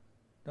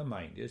 the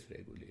mind is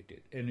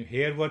regulated. And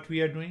here what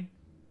we are doing?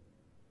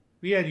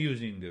 We are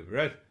using the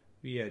breath,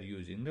 we are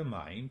using the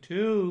mind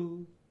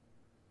too.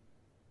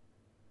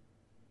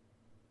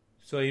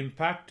 So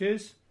impact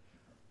is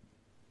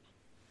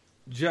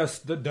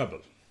just the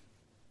double.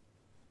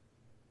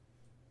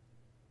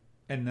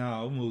 And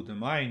now move the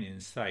mind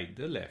inside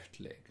the left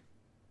leg.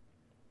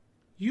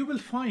 You will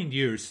find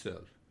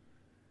yourself,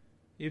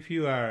 if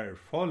you are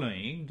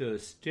following the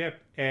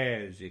step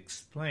as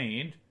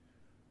explained,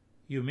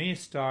 you may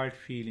start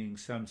feeling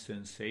some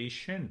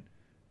sensation,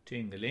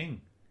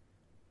 tingling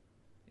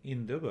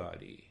in the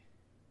body.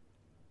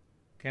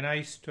 Can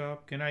I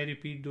stop? Can I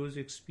repeat those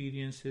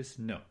experiences?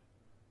 No.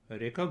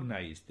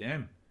 Recognize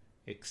them,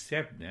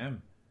 accept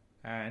them,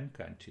 and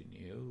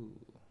continue.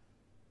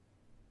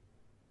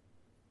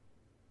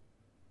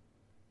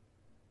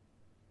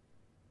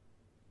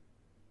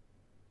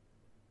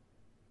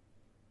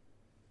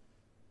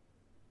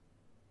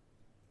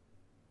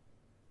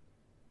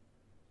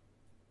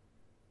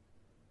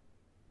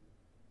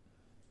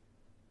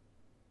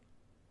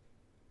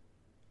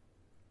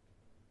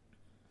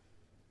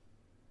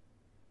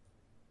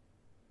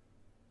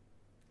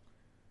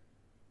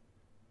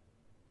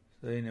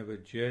 So in our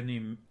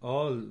journey,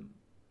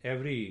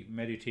 every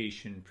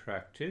meditation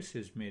practice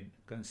is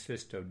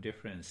consist of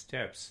different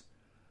steps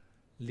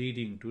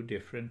leading to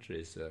different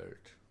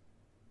result.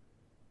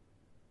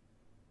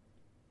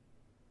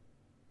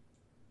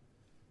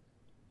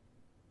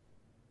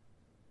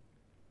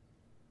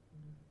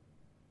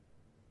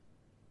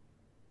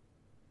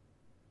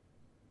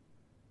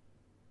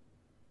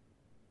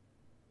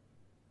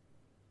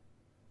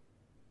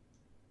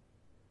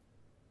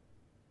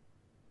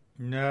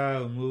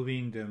 Now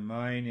moving the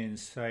mind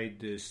inside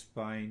the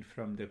spine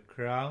from the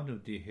crown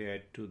of the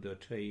head to the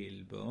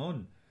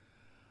tailbone.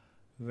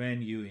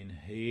 When you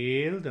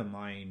inhale, the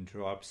mind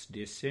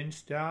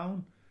descends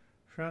down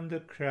from the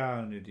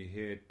crown of the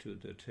head to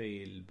the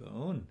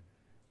tailbone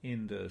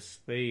in the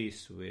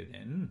space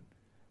within,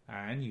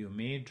 and you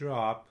may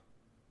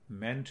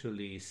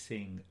mentally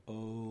sing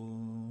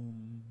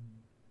Om.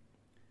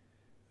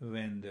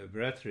 When the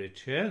breath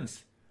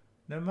returns,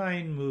 the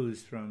mind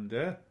moves from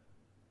the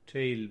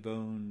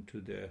tailbone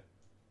to the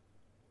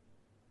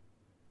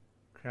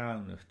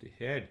crown of the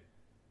head.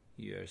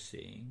 You are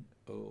saying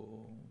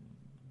Om.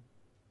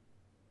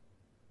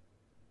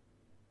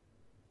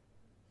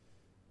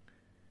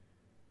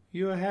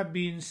 You have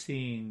been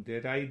seeing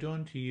that I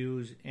don't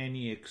use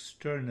any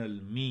external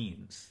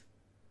means,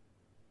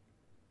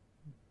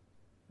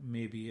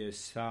 maybe a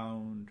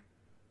sound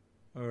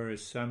or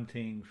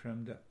something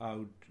from the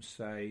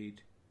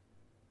outside,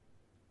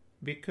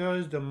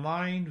 because the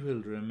mind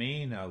will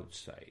remain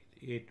outside.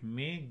 It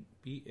may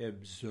be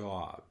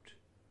absorbed,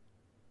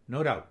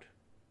 no doubt.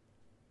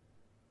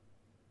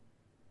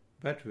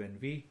 But when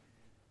we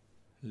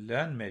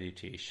learn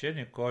meditation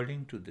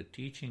according to the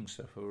teachings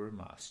of our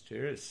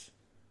masters,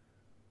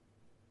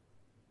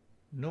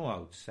 no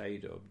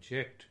outside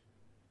object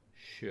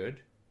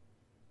should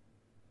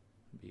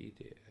be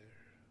there.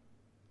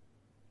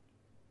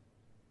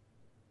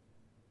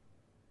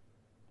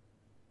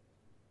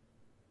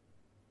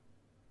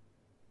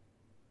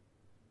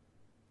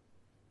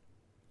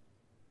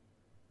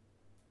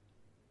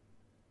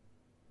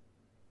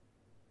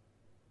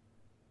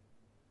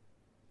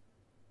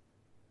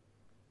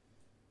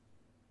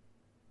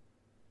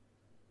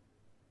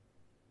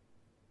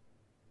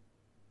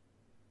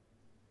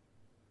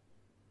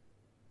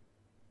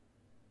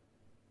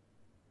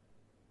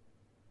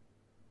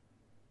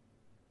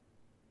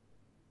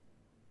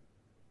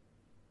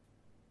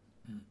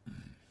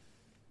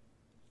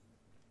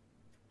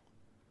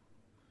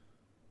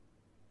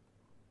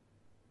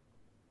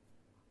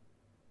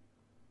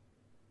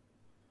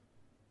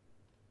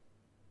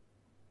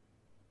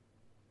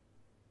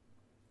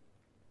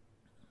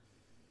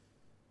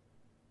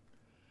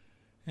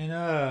 And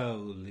now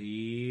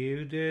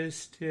leave the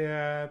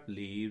step,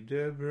 leave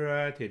the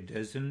breath. It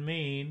doesn't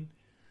mean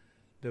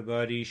the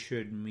body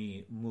should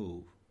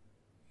move.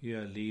 You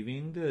are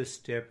leaving the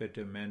step at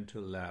a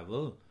mental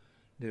level.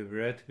 The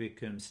breath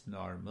becomes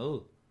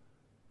normal.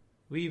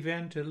 We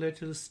went a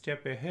little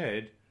step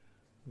ahead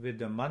with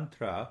the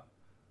mantra,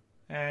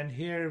 and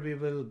here we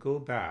will go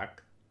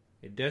back.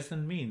 It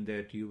doesn't mean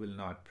that you will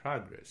not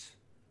progress.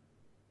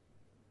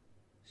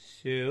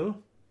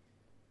 So,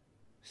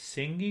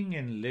 singing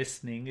and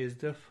listening is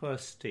the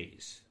first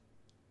stage.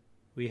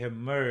 We have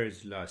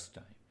merged last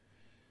time.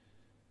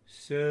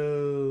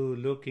 So,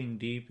 looking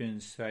deep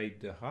inside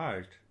the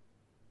heart,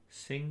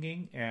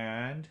 singing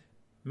and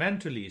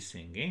mentally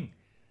singing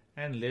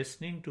and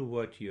listening to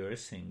what you are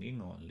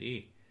singing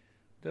only.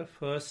 The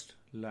first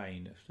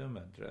line of the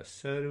mantra,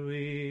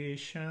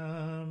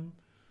 Sarvesham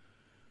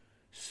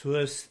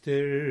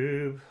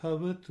Swastir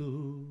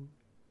Bhavatu.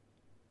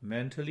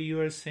 Mentally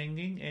you are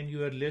singing and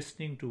you are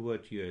listening to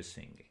what you are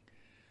singing.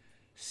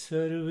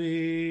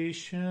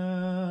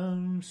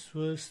 Sarvesham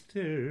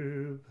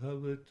Swastir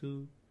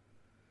Bhavatu.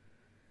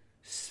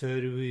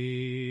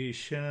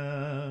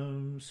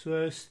 Sarvesham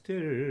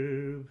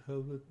Swastir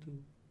Bhavatu.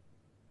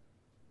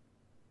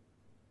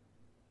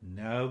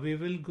 Now we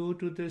will go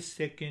to the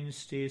second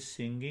stage,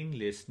 singing,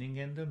 listening,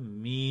 and the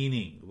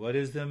meaning. What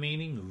is the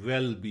meaning?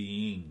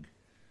 Well-being.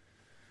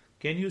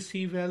 Can you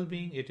see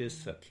well-being? It is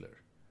subtler.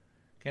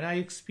 Can I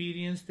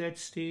experience that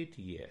state?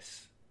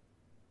 Yes.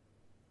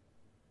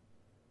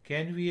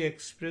 Can we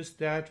express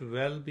that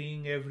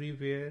well-being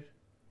everywhere?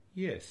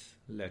 Yes.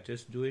 Let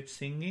us do it,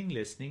 singing,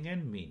 listening,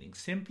 and meaning.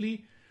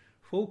 Simply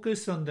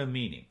focus on the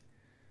meaning.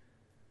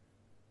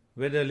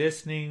 Whether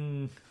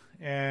listening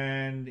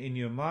and in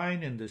your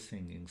mind and the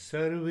singing.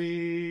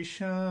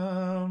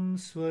 Sarvesham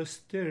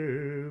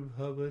Swastir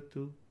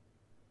Bhavatu.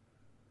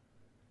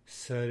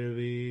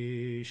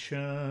 Sarvesham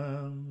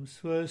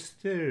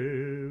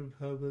Swastir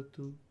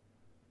Bhavatu.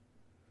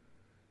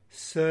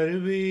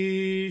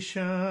 Sarvesham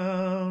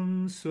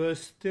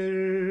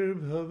Swastir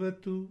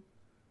Bhavatu.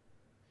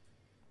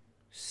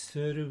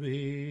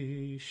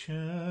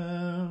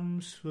 Sarvesham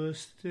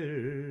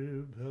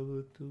Swastir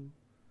Bhavatu.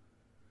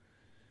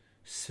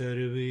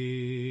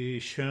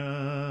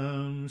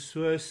 Sarvesham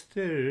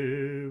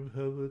Swastir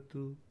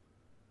Bhavatu.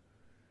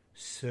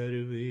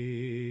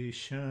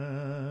 Sarvesham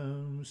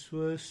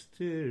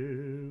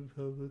Swastir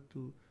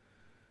Bhavatu.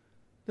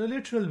 The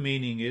literal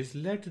meaning is,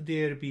 let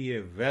there be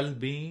a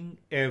well-being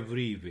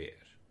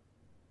everywhere.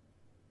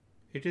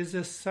 It is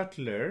a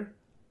subtler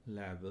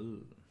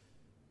level.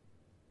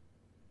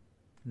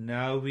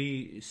 Now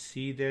we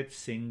see that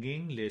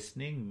singing,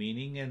 listening,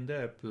 meaning, and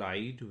the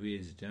applied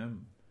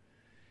wisdom.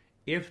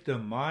 If the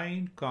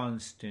mind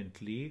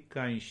constantly,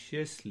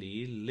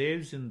 consciously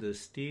lives in the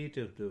state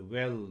of the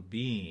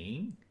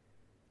well-being,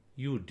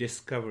 you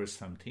discover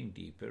something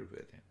deeper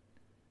within.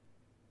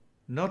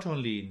 Not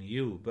only in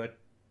you, but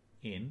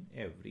in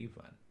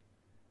everyone.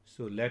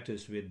 So let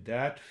us, with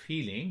that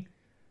feeling,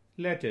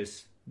 let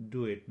us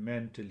do it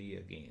mentally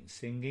again.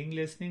 Singing,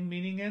 listening,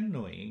 meaning, and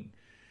knowing.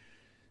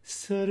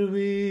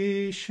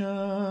 Sarvesham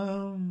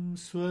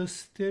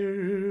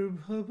swastir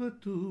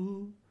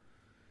bhavatu.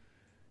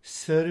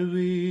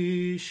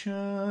 Sarvesham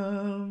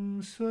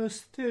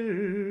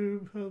swastir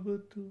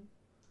bhavatu.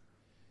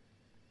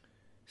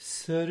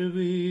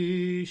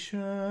 Sarvesham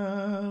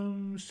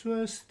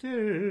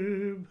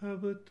swastir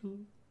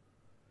bhavatu.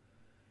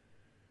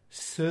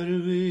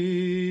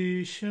 Sarvesham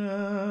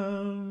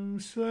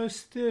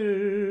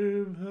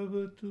swastir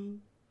bhavatu.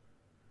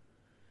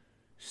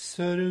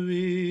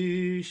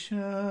 Sarvesham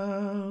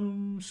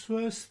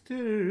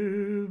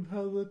swastir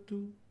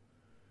bhavatu.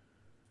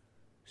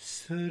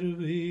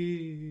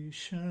 Sarvesham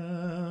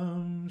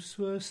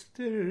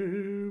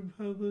swastir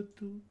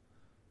bhavatu.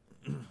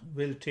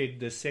 We'll take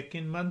the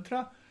second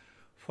mantra,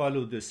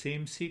 follow the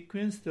same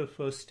sequence. The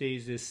first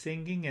stage is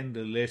singing and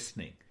the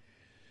listening.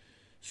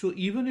 So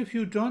even if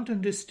you don't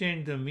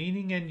understand the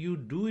meaning and you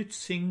do it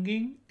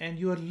singing and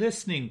you are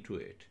listening to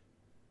it,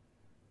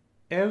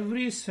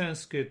 every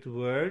Sanskrit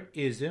word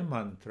is a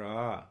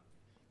mantra.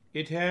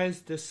 It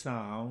has the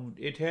sound,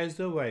 it has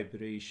the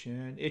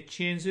vibration, it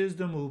changes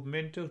the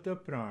movement of the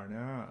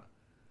prana.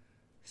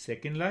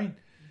 Second line,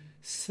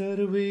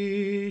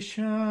 Sarvesham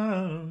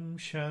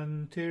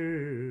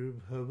Shantir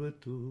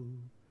Bhavatu.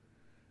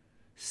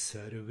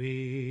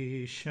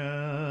 Sarvesham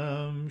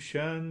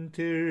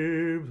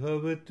Shantir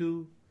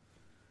Bhavatu.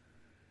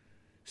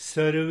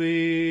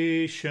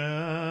 Sarvesham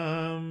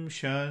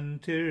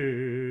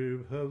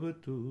Shantir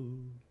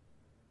Bhavatu.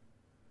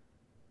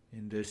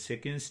 In the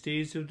second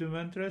stage of the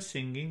mantra,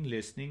 singing,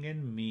 listening,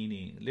 and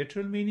meaning.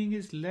 Literal meaning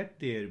is, let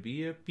there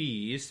be a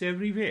peace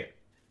everywhere.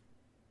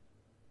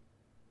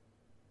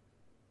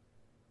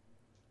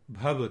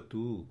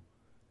 Bhavatu,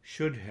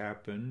 should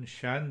happen.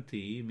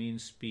 Shanti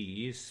means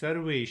peace.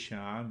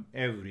 Sarvesham,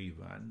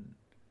 everyone.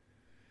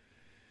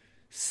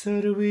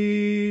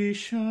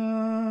 Sarvesham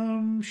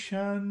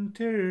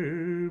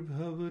Shantir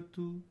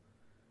Bhavatu.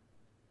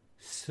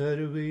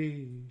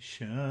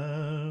 Sarvesham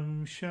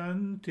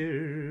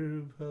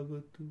Shantir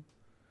Bhavatu.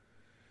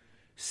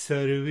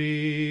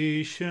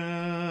 Sarvesham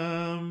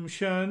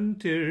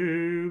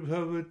Shantir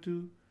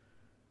Bhavatu.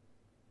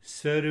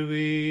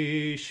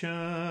 Sarvesham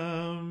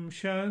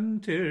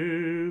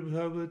Shantir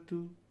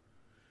Bhavatu.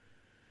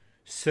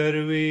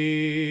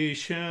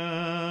 Sarvesham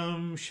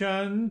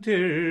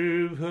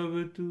Shantir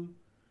Bhavatu.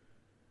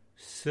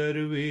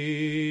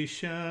 Sarvesham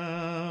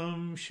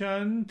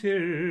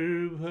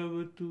Shantir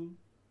Bhavatu.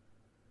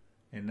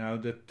 And now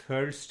the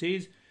third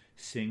stage,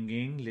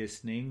 singing,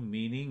 listening,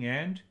 meaning,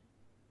 and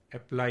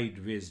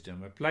applied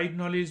wisdom. Applied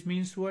knowledge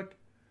means what?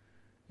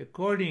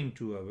 According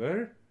to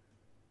our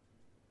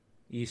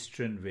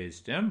Eastern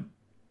wisdom,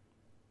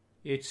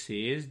 it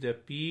says the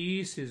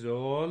peace is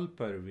all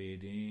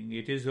pervading,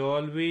 it is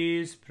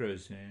always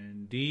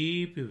present,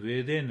 deep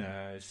within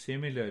us.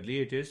 Similarly,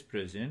 it is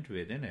present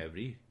within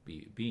every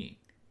being.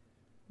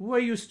 Why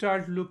you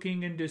start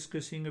looking and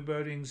discussing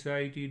about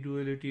anxiety,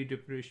 duality,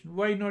 depression?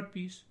 Why not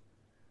peace?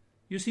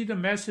 You see, the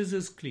message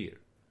is clear.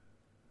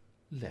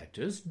 Let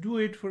us do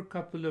it for a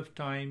couple of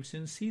times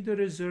and see the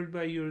result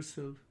by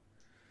yourself.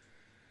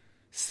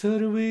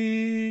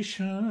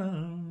 Sarvesham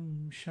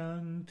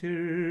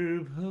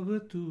Shantir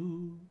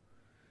Bhavatu.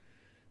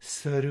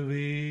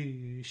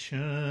 Sarvesham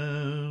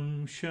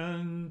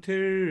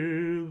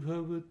Shantir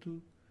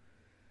Bhavatu.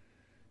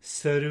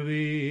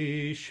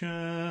 Sarvesham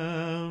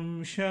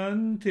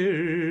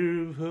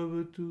Shantir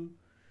Bhavatu.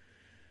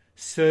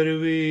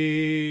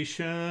 Sarvesham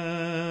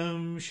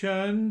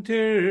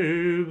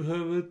Shantir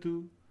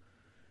Bhavatu.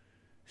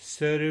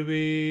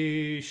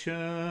 Sarvesham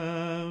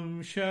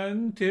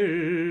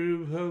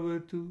Shantir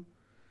Bhavatu.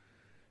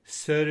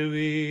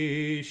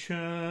 Sarvesham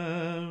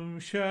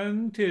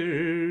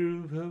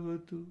Shantir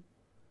Bhavatu.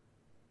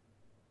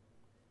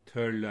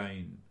 Third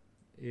line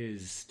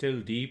is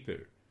still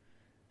deeper.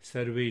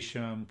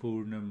 Sarvesham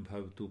Purnam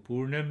Bhavatu.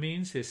 Purnam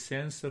means a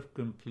sense of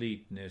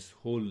completeness,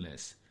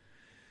 wholeness.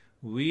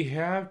 We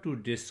have to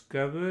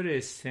discover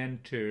a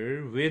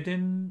center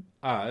within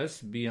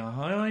us,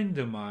 behind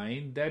the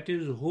mind, that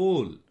is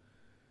whole,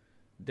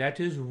 that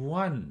is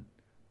one,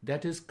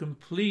 that is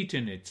complete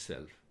in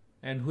itself.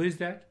 And who is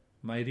that?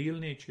 My real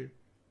nature.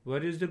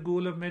 What is the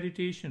goal of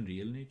meditation?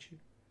 Real nature.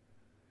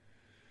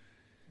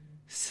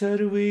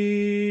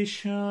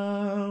 Sarvesham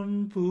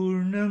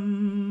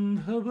Purnam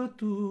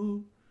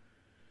Bhavatu.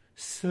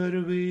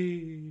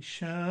 Sarvesham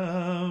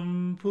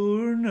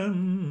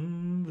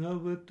Purnam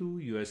Bhavatu.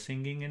 You are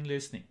singing and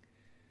listening.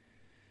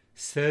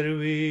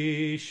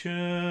 Sarvesham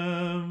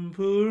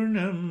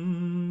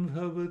Purnam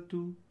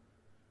Bhavatu.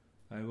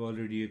 I've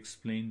already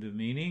explained the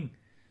meaning.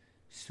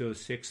 So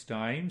 6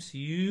 times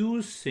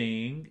you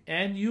sing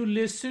and you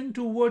listen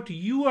to what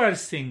you are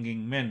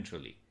singing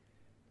mentally.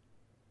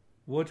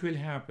 What will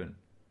happen?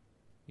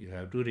 You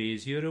have to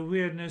raise your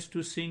awareness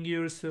to sing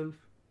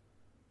yourself.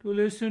 To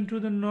listen to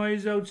the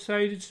noise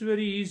outside, it's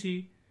very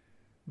easy.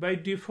 By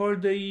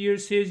default, the ear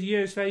says,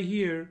 yes, I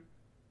hear.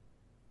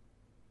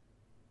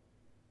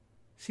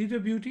 See the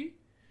beauty?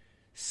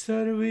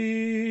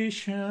 Sarvesham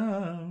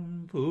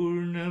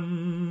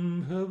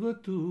Purnam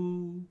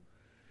Bhavatu.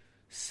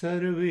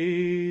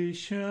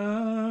 Sarvesham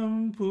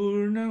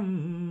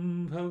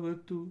Purnam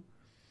Bhavatu.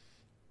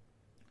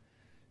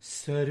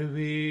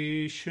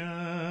 Sarvesham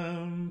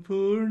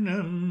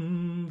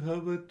Purnam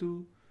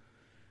Bhavatu.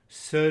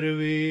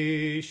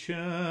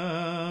 Sarvesham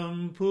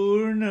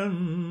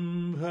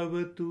Purnam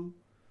Bhavatu.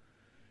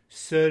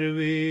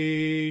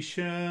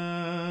 Sarvesham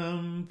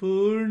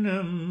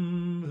Purnam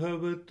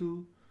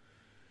Bhavatu.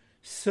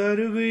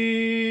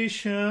 Sarvesham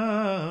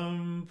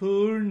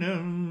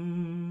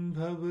Purnam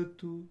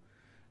Bhavatu.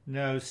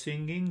 Now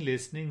singing,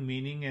 listening,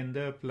 meaning and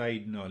the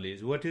applied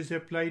knowledge. What is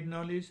applied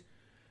knowledge?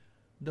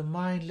 The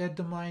mind, let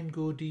the mind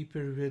go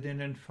deeper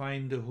within and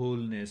find the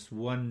wholeness,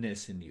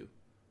 oneness in you.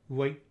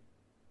 Why?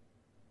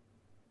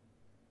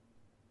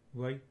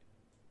 Why?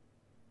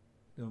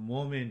 The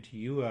moment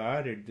you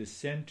are at the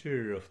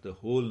center of the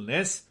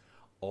wholeness,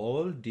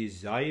 all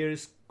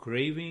desires,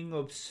 craving,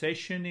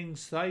 obsession,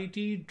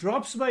 anxiety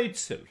drops by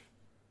itself.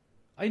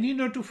 I need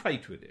not to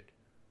fight with it.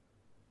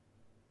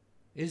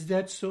 Is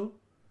that so?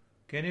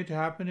 Can it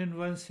happen in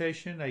one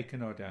session? I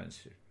cannot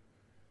answer.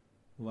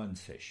 One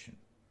session.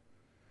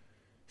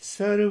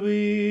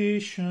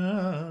 Sarvesham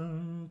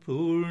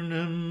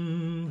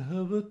Purnam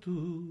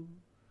Bhavatu.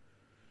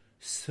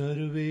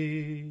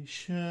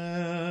 Sarvesham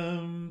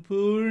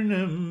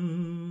Purnam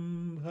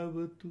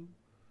Bhavatu.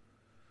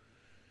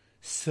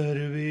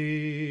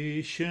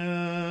 Sarvesham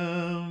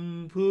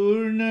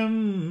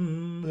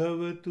Purnam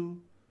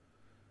Bhavatu.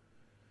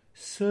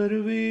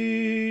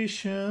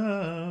 Sarvesham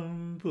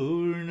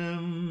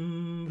Purnam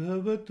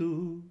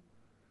Bhavatu.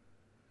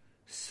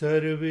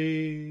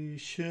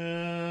 Sarvesham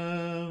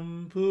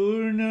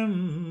Purnam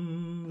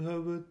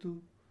Bhavatu.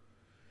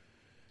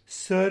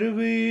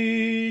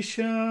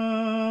 Sarvesham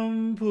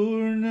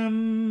Purnam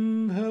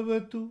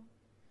Bhavatu.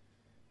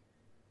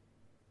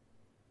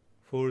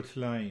 4th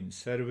line,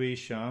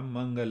 Sarvesham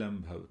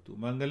Mangalam Bhavatu.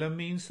 Mangalam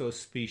means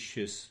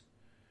auspicious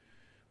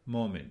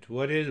moment.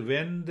 What is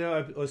when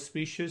the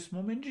auspicious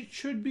moment? It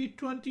should be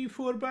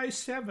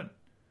 24/7.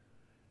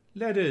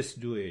 Let us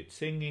do it,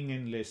 singing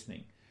and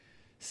listening.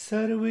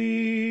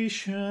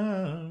 Sarvesham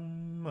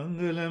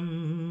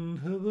Mangalam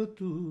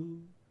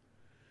Bhavatu.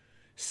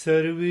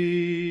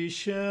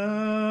 Sarvesham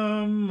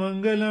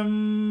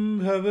Mangalam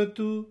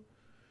Bhavatu.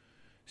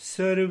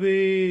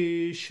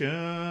 Sarvesham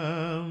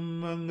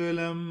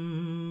Mangalam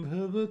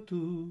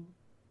Bhavatu.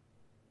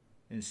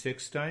 And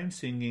 6 times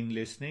singing,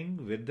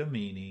 listening with the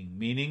meaning.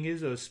 Meaning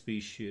is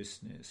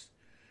auspiciousness.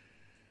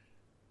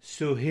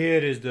 So here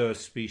is the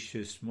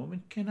auspicious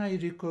moment. Can I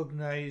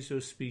recognize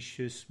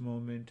auspicious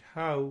moment?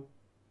 How?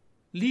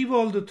 Leave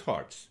all the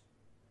thoughts.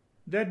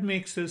 That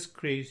makes us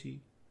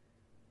crazy.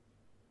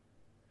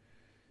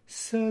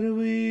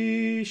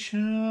 Sarvesham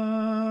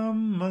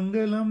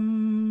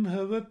Mangalam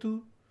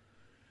Bhavatu.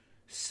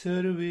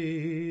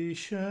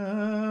 Sarvesham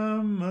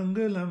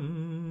Mangalam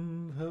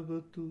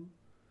Bhavatu.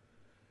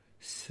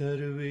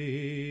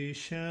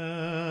 Sarvesham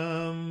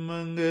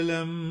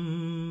Mangalam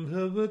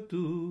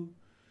Bhavatu.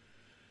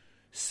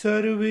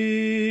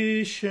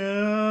 Sarvesham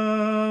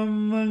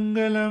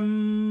Mangalam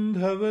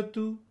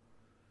Bhavatu.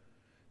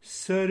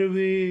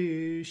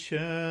 Sarvesham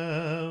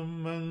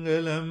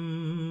Mangalam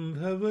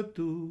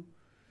Bhavatu.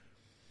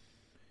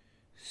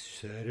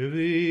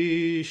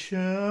 Sarvesham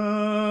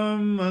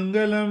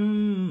Mangalam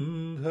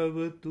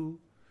Bhavatu.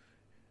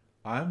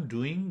 I am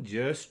doing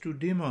just to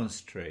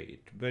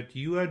demonstrate, but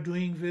you are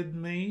doing with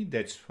me,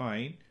 that's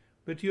fine.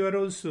 But you are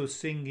also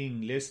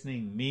singing,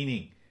 listening,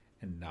 meaning,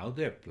 and now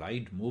the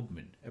applied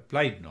movement,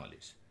 applied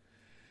knowledge.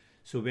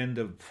 So when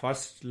the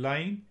first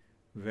line,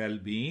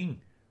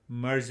 well-being,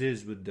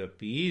 merges with the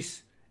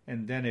peace,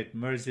 and then it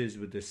merges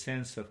with the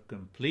sense of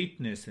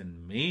completeness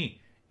in me,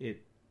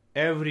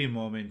 every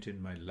moment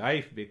in my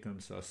life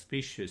becomes an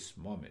auspicious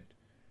moment.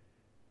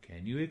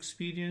 Can you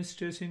experience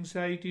stress,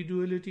 anxiety,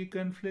 duality,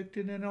 conflict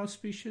in an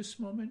auspicious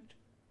moment?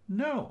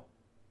 No.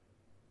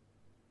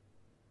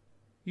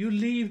 You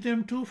leave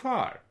them too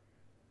far.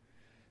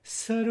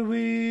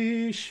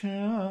 Sarvesham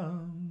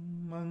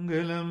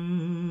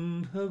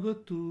Mangalam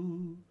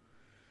Bhavatu.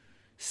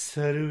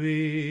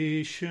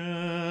 Sarvesham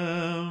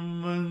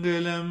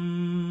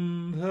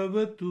Mangalam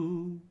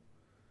Bhavatu.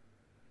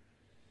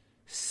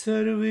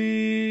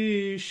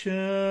 Sarvesham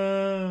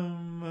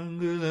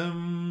Mangalam.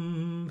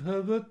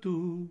 5th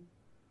line, Sarvesham Mangalam Bhavatu. Sarvesham Mangalam Bhavatu.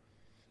 Sarvesham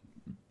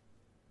Mangalam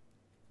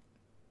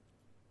Bhavatu. Sarvesham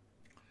Mangalam Bhavatu. Sarvesham Mangalam Bhavatu. Sarvesham Mangalam Bhavatu. Sarvesham Mangalam Bhavatu. Sarvesham Mangalam Bhavatu.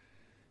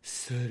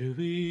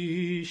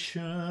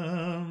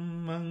 Sarvesham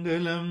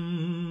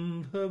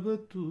Mangalam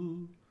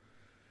Bhavatu.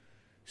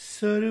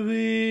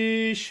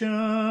 Sarvesham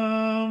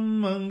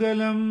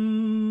Mangalam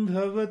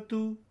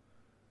Bhavatu.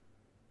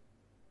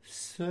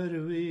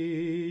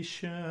 Sarvesham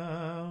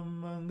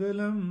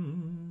Mangalam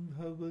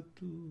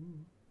Bhavatu.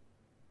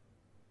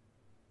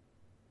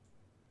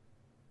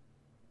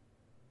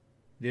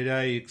 Did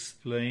I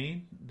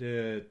explain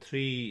the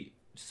three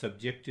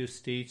subjective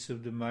states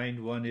of the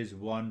mind? One is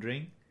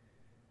wandering.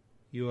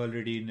 You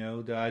already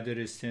know. The other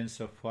is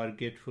sense of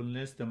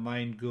forgetfulness. The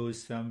mind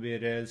goes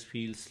somewhere else,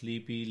 feels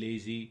sleepy,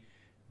 lazy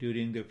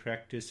during the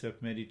practice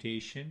of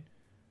meditation.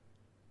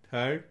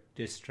 Third,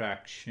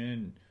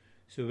 distraction.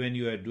 So when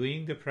you are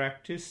doing the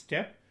practice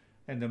step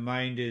and the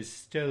mind is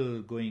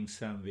still going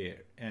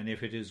somewhere, and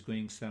if it is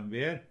going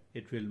somewhere,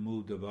 it will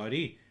move the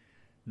body.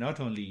 Not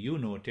only you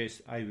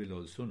notice, I will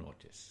also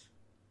notice.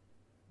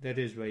 That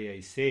is why I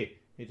say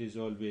it is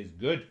always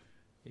good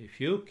if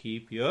you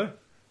keep your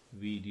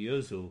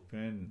videos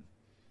open.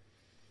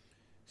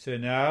 So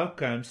now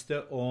comes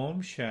the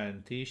Om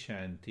Shanti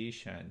Shanti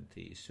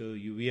Shanti. So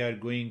we are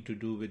going to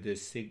do with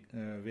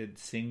with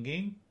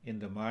singing in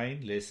the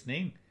mind,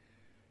 listening,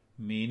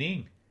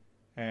 meaning,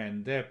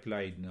 and the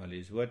applied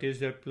knowledge. What is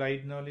the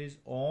applied knowledge?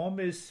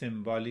 Om is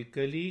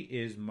symbolically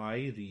is my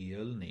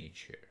real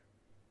nature.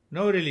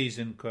 No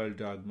religion, called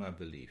dogma,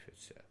 belief,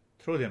 etc.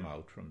 Throw them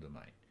out from the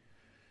mind.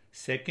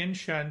 Second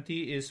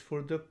Shanti is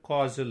for the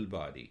causal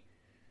body.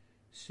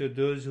 So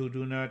those who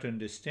do not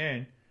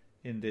understand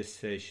in this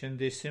session,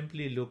 they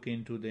simply look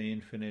into the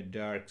infinite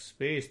dark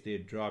space, they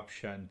drop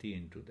Shanti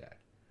into that.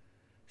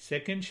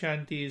 Second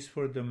Shanti is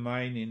for the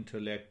mind,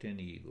 intellect and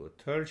ego.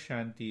 Third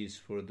Shanti is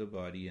for the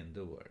body and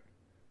the world.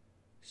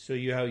 So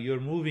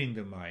you're moving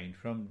the mind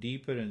from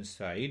deeper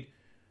inside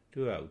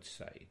to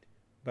outside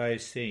by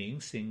saying,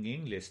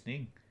 singing,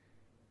 listening.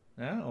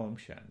 Om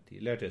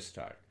Shanti. Let us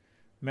start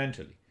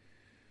mentally.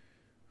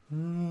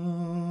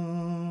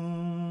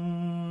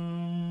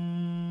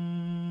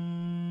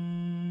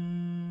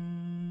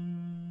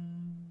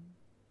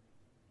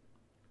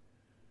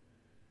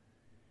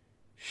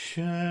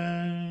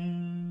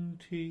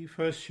 Shanti.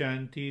 First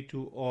Shanti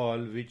to all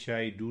which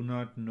I do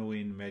not know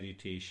in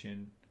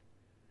meditation.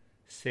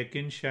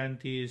 Second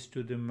Shanti is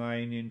to the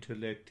mind,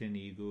 intellect and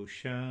ego.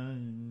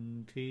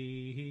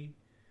 Shanti.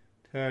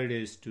 Third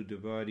is to the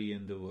body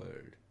and the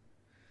world.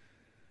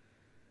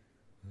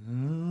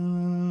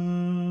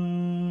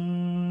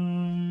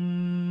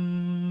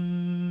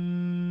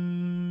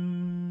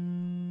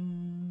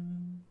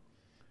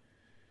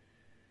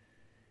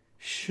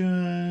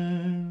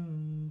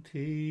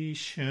 Shanti,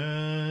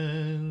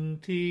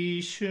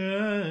 Shanti,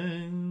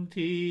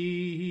 Shanti.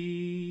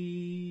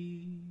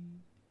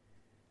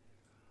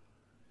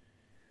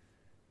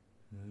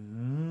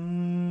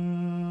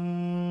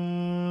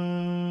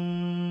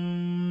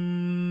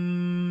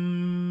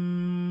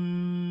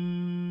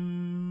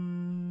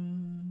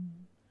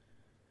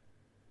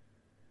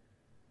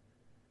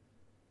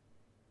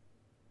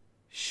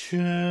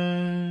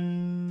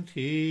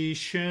 Shanti,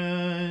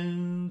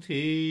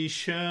 Shanti,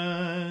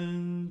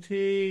 Shanti.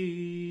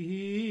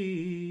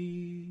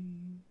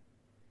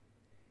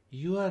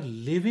 You are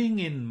living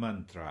in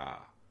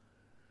mantra.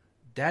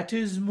 That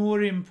is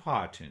more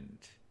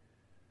important.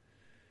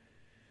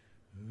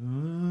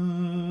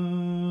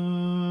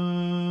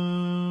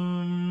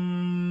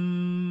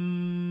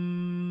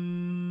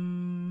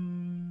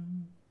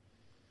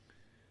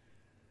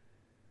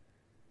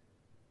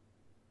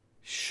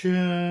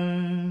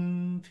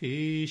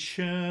 Shanti,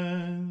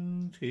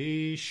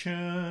 Shanti,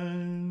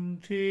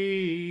 Shanti.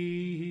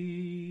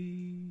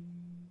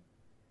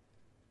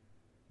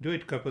 Do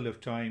it a couple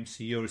of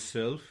times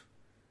yourself.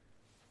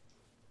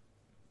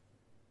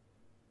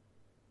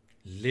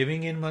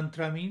 Living in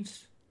mantra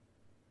means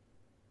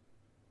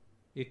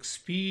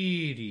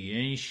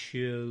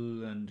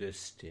experiential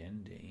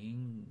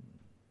understanding.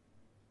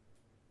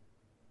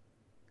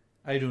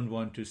 I don't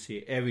want to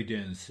say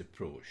evidence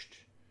approached.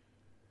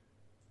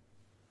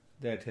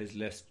 That has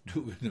less to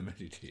do with the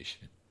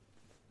meditation.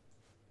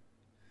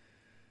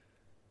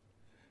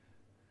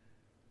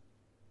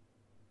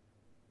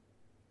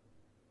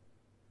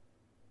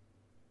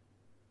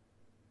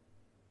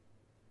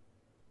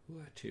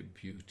 What a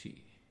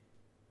beauty.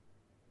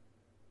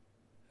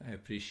 I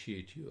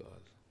appreciate you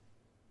all.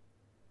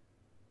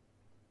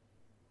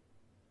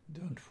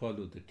 Don't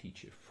follow the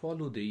teacher.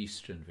 Follow the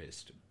Eastern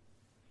wisdom.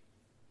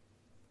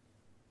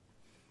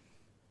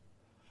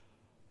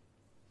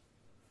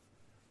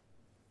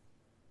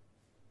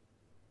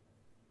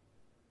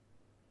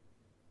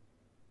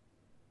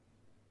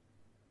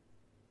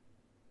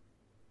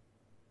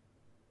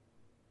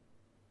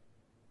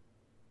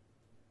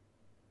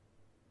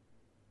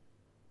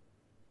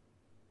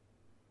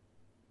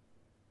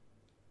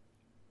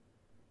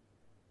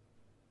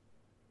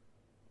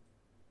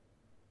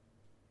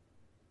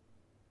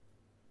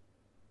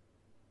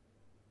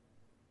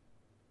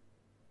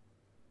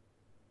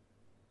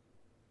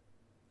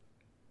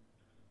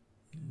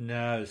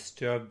 Now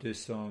stop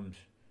this Om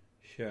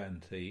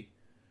Shanti.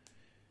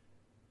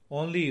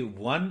 only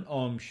one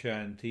Om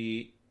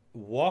Shanti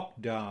walk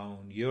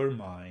down your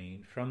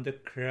mind from the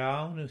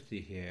crown of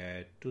the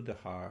head to the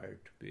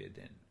heart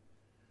within.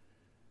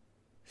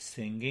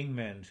 Singing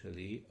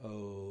mentally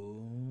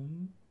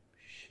Om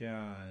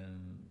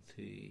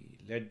Shanti.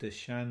 Let the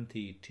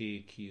Shanti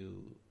take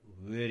you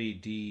very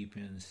deep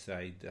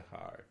inside the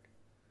heart.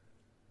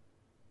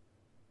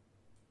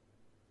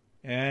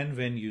 And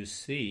when you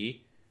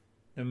see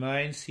the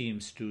mind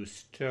seems to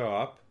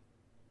stop,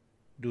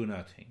 do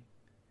nothing.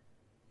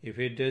 If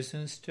it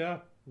doesn't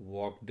stop,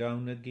 walk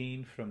down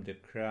again from the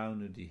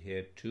crown of the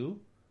head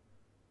to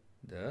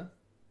the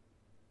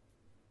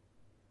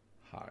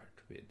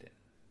heart within.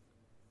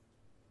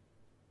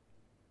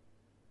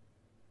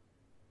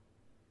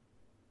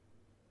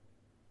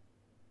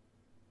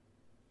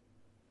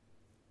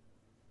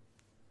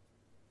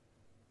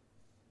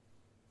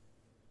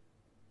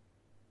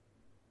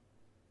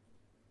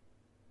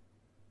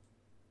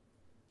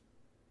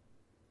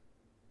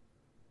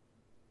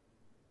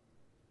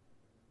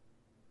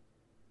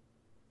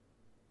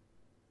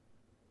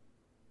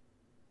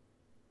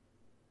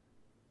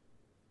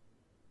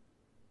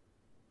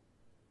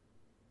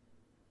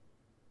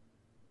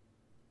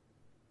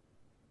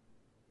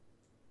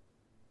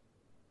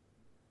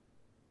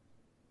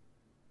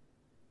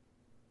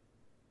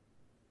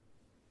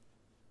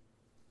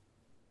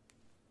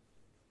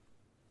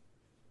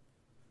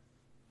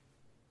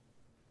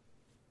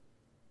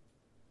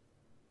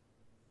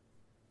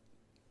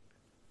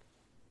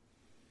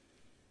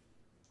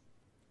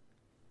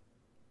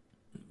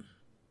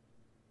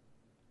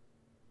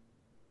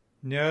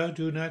 Now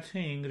do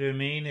nothing,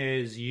 remain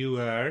as you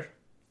are.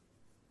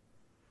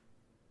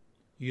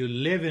 You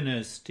live in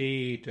a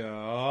state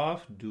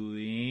of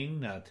doing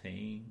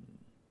nothing.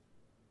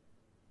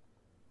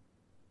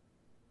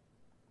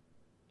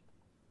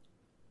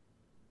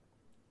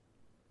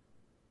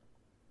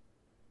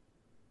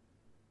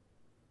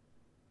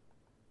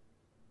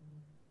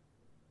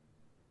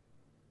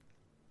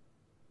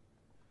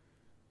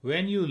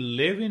 When you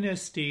live in a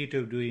state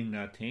of doing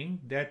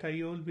nothing, that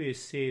I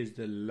always say is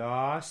the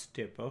last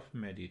step of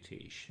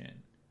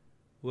meditation.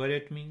 What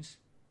it means?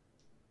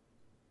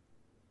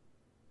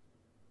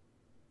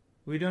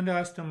 We don't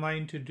ask the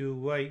mind to do.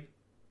 Why?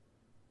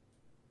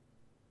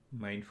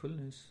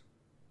 Mindfulness.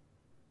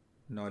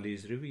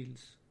 Knowledge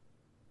reveals.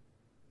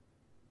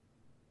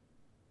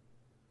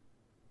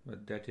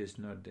 But that is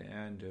not the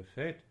end of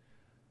it.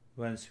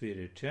 Once we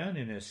return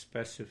in a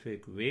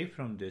specific way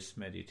from this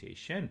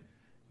meditation,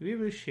 we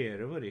will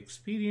share our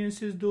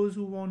experiences, those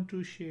who want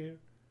to share,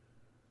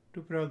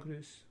 to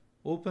progress,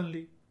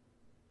 openly,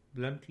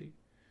 bluntly.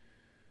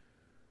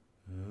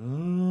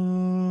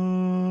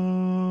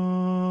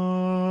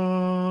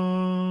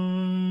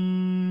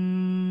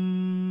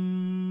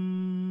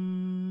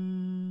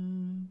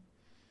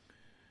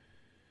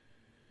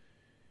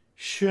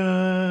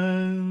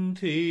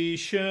 Shanti,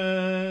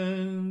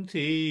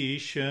 Shanti,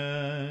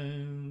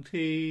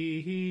 Shanti.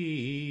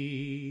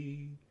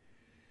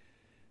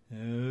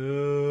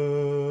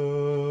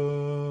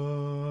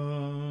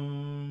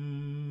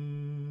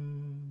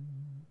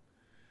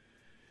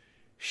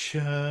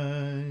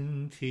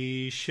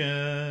 Shanti,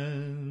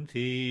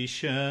 Shanti,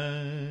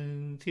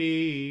 Shanti.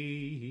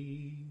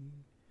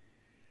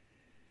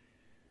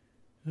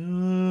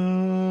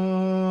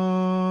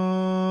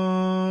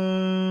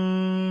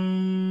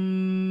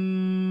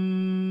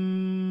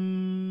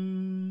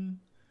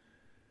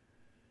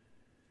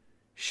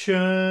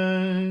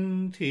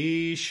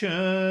 Shanti,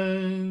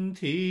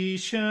 Shanti,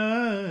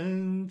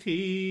 Shanti.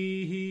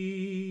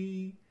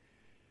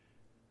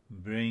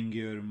 Bring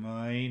your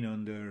mind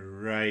on the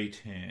right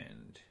hand.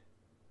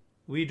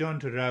 We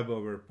don't rub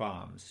our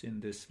palms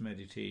in this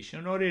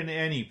meditation or in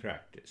any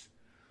practice.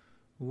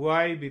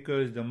 Why?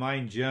 Because the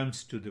mind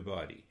jumps to the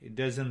body. It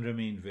doesn't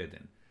remain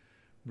within.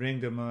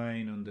 Bring the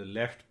mind on the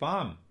left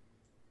palm.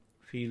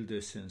 Feel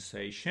the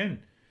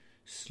sensation.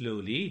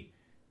 Slowly,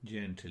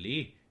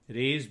 gently,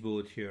 raise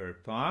both your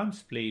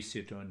palms. Place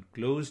it on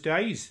closed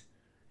eyes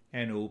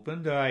and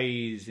open the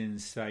eyes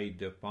inside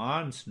the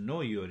palms.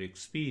 Know your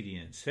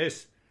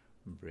experiences.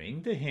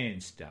 Bring the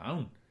hands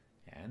down.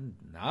 And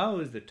now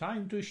is the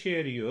time to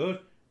share your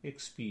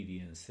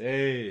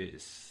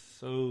experiences.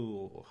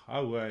 So,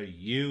 how are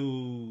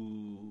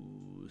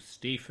you,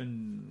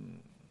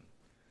 Stephen?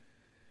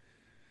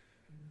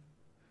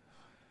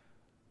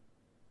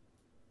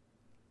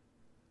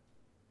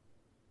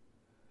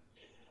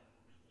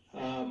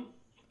 I'm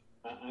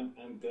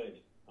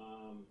good.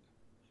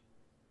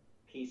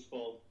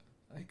 Peaceful.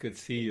 I could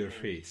see your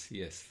face,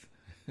 yes.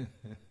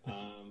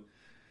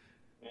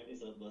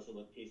 Does it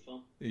look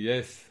peaceful?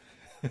 Yes,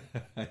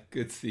 I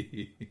could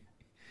see.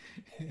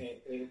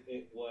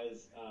 It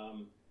was.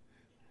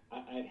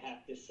 I'd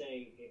have to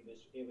say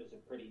it was a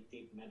pretty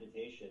deep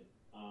meditation.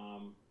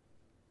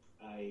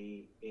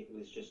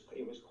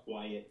 It was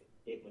quiet.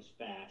 It was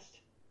fast.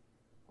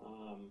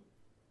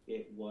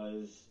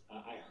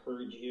 I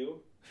heard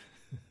you.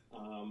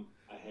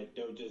 I had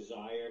no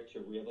desire to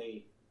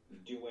really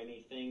do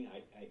anything.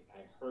 I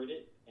heard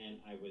it, and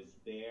I was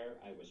there.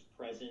 I was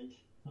present.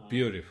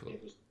 Beautiful.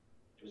 It was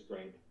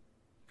great.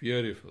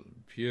 Beautiful.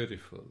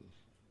 Beautiful.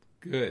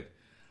 Good.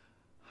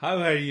 How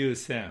are you,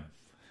 Sam?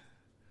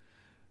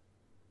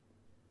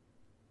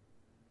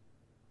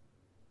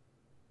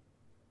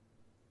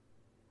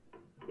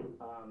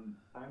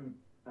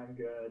 I'm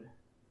good.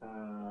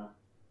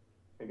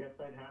 I guess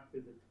I'd have to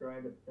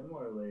describe it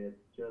similarly.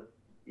 It's just,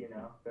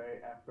 very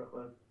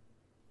effortless.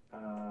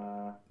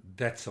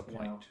 That's a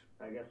point.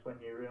 I guess when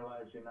you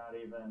realize you're not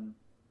even,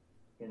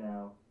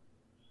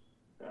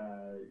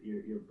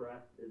 your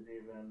breath is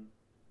even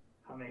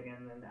coming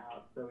in and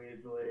out so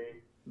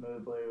easily,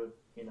 smoothly with,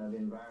 the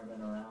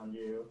environment around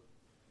you.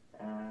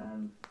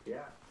 And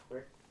yeah,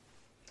 quick,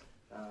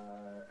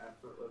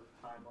 effortless,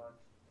 timeless,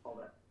 all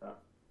that stuff.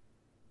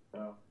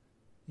 So,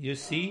 you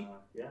see,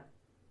 yeah.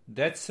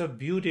 That's a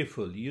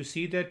beautiful. You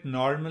see that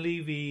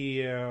normally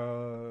we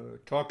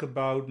talk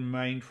about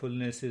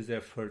mindfulness is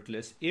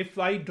effortless. If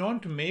I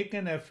don't make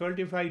an effort,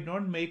 if I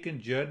don't make a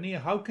journey,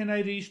 how can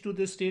I reach to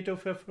the state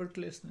of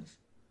effortlessness?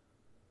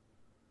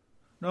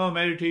 No,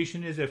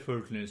 meditation is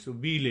effortless, so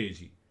be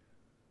lazy.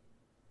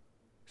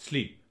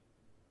 Sleep.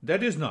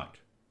 That is not.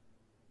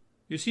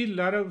 You see,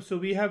 so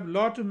we have a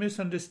lot of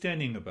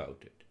misunderstanding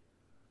about it.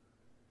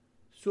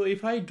 So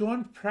if I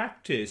don't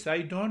practice,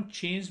 I don't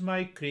change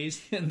my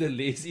crazy and the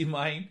lazy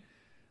mind,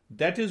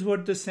 that is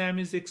what the Sam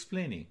is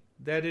explaining,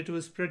 that it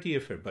was pretty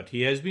effort. But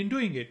he has been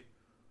doing it.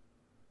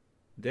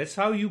 That's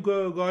how you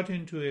got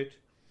into it.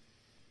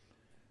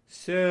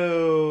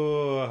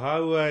 So,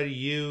 how are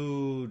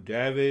you,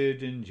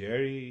 David and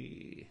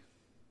Jerry?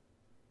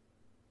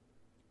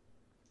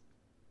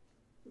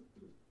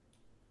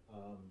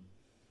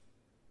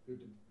 Good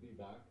to be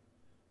back.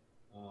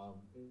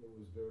 It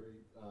was very,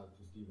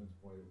 to Stephen's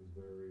point, it was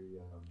very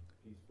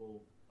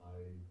peaceful. I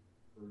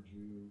heard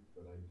you,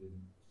 but I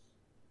didn't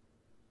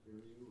hear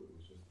you. It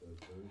was just a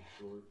very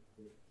short.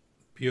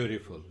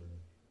 Beautiful.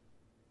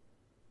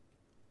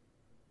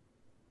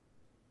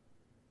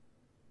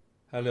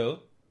 Hello?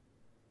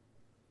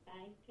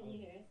 Hi, can you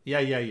hear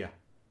us? Yeah.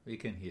 We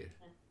can hear.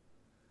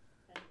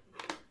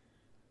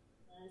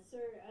 Sir,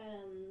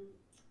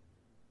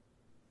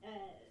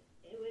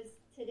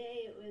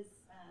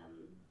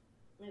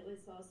 it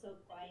was also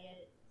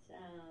quiet.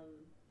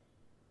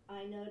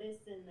 I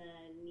noticed in the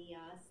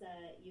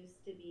Nyasa, it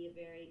used to be a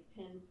very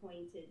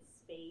pinpointed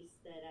space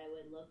that I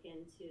would look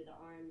into the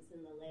arms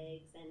and the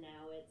legs, and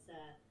now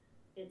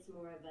it's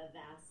more of a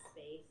vast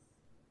space.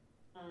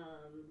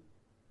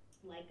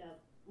 Like a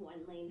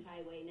 1-lane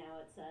highway, now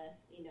it's a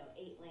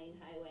 8-lane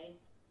highway.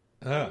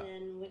 And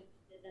then with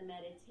the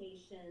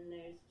meditation,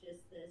 there's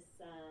just this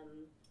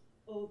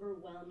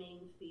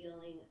overwhelming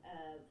feeling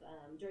of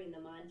during the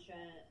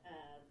mantra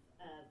of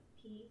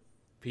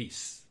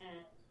peace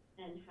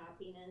and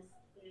happiness.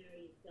 There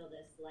you feel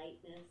this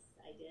lightness.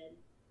 I did,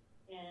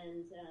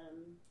 and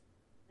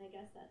I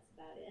guess that's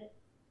about it.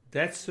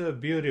 That's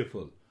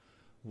beautiful.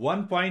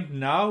 One point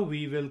now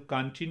we will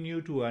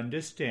continue to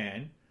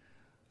understand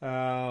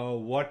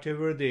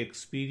whatever the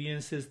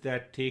experiences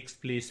that takes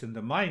place in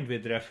the mind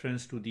with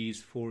reference to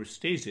these 4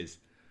 stages.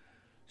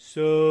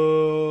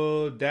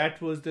 So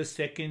that was the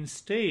second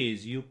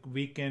stage.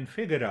 We can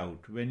figure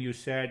out when you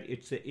said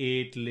it's an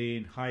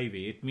 8-lane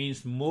highway. It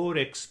means more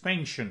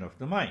expansion of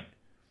the mind.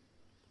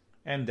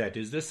 And that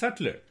is the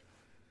subtler.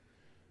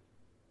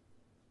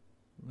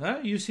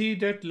 You see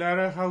that,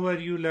 Lara? How are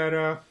you,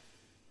 Lara?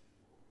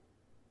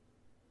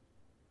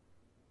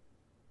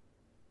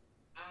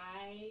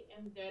 I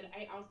am good.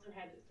 I also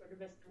had sort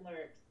of a similar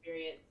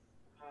experience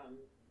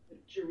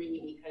with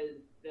Girish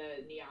because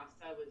the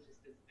Nyasa was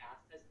just this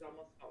vastness. It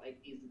almost felt like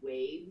these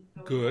waves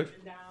going up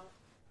and down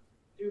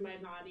through my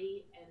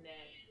body. And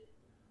then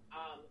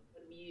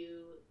when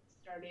you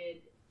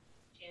started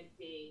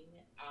chanting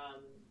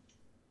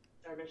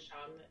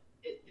Sarvasham,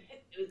 it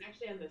was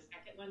actually on the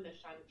second one, the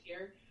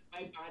Shantir,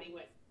 my body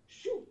went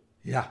shoo.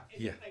 Yeah.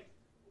 Just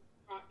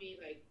brought me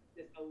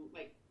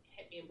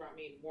hit me and brought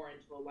me more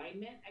into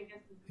alignment, I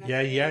guess.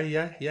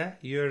 Yeah.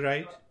 You're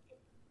right.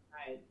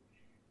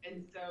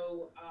 And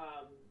so,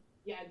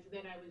 so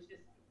then I was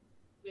just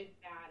with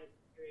that,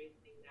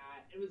 experiencing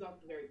that. It was also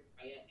very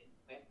quiet and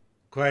quick.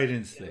 Quiet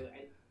and slow.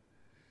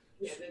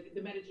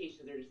 The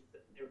meditations are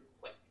they're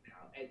quick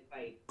now. It's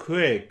like...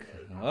 Quick.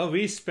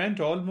 We spent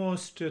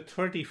almost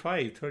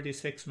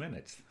 36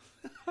 minutes.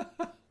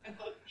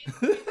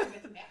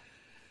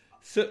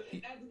 So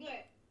that's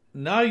good.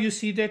 Now you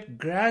see that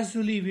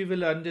gradually we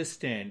will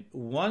understand.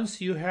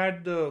 Once you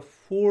had the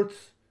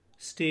 4th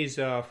stage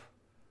of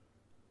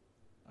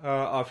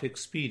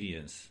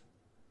experience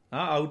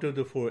out of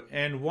the 4,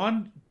 and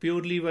one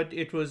purely what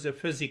it was a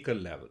physical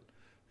level,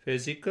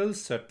 physical,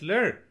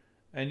 subtler,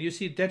 and you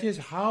see that is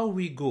how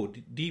we go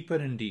deeper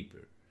and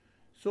deeper.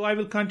 So I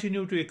will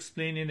continue to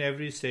explain in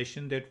every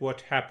session that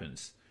what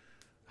happens,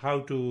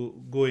 how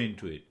to go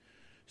into it.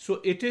 So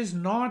it is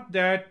not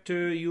that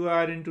you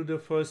are into the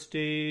 1st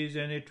stage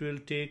and it will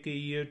take a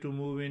year to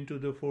move into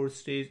the 4th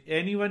stage.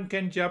 Anyone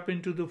can jump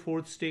into the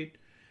 4th state.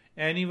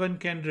 Anyone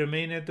can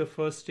remain at the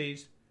 1st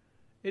stage.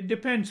 It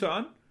depends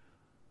on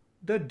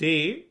the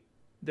day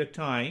the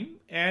time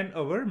and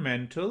our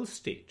mental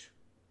state.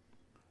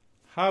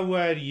 How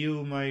are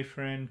you, my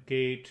friend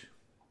Kate?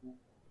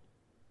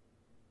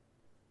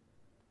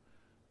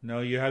 Now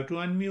you have to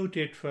unmute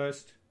it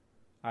first.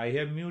 I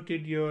have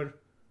muted your...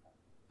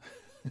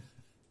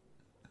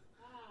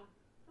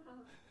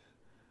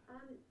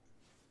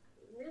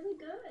 Really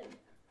good.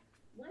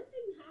 One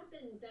thing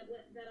happened that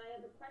I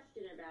have a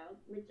question about,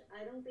 which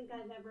I don't think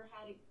I've ever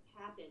had it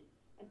happen.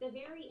 At the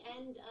very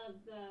end of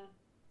the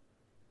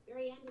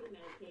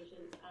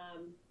meditation,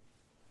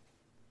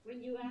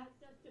 when you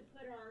asked us to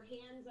put our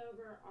hands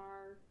over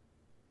our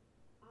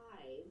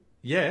eyes,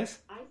 Yes.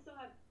 I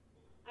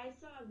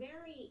saw a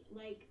very,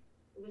 like,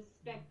 it was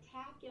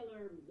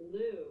spectacular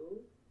blue,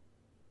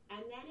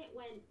 and then it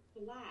went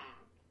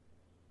black,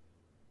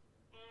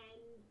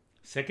 and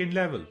Second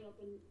level. I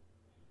opened.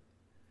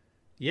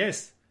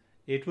 Yes,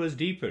 it was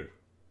deeper.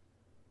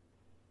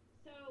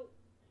 So,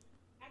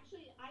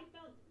 actually, I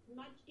felt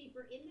much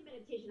deeper in the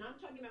meditation. I'm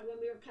talking about when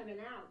we were coming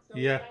out. So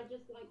Yeah. I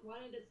just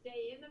wanted to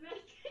stay in the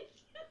meditation.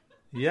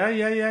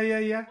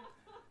 Yeah.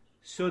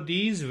 So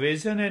these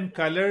vision and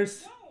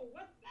colors... No,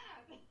 what's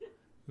that?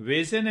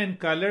 Vision and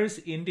colors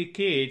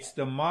indicates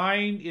the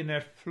mind in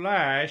a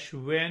flash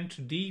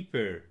went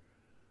deeper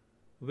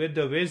with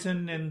the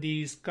vision and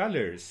these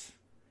colors,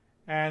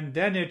 and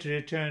then it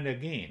returned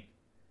again.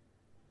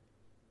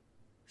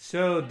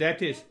 So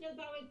that is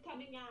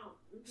coming out.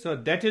 so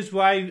that is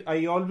why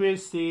I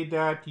always say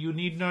that you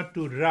need not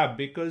to rub,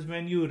 because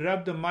when you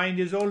rub, the mind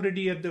is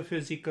already at the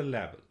physical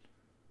level.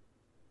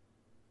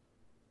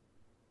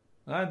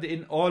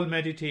 In all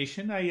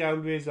meditation, I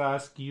always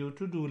ask you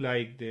to do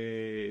like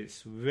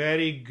this.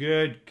 Very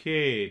good,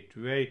 Kate.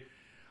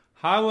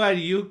 How are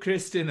you,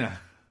 Christina?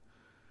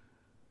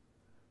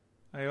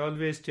 I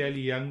always tell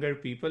younger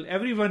people,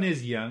 everyone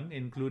is young,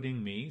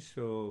 including me,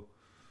 so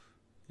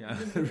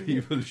younger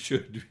people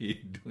should be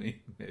doing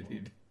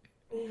meditation.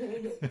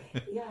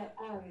 Yeah,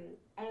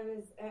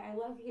 I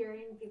love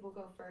hearing people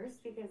go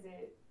first because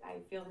I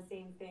feel the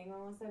same thing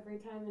almost every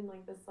time in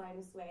like the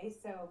slightest way.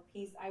 So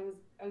I was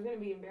going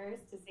to be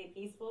embarrassed to say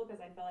peaceful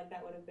because I felt like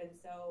that would have been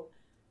so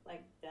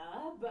like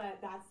duh, but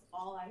that's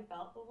all I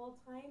felt the whole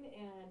time.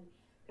 And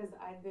because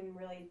I've been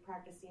really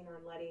practicing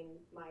on letting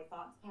my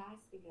thoughts pass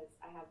because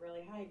I have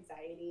really high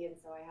anxiety, and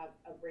so I have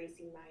a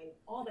racing mind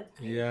all the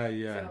time. Yeah.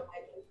 So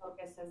my main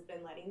focus has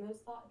been letting those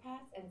thoughts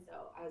pass, and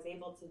so I was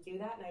able to do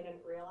that, and I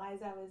didn't realize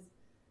I was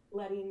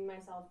letting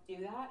myself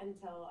do that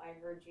until I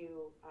heard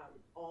you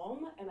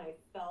Om, and I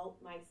felt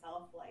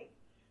myself like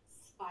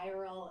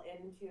spiral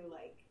into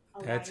like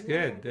That's alignment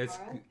good. with That's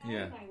Tara good. again,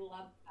 Yeah. and I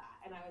loved that,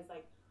 and I was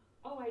like,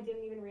 oh, I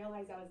didn't even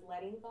realize I was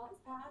letting thoughts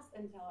pass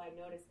until I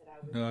noticed that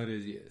I was No, it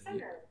is yes.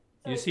 centered.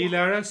 You So, see, yeah.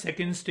 Lara,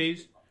 second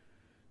stage.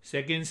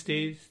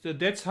 So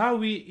that's how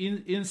we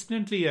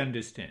instantly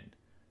understand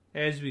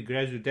as we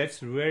graduate. That's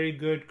very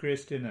good,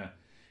 Christina.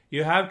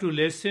 You have to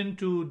listen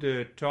to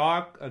the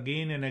talk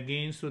again and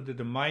again so that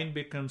the mind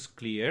becomes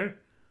clear.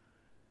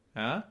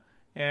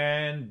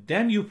 And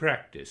then you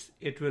practice.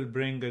 It will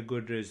bring a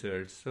good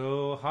result.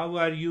 So how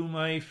are you,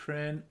 my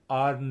friend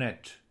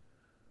Arnett?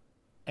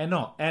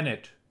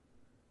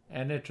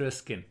 Annette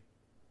Ruskin.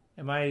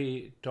 Am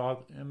I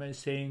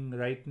saying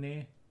right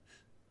name?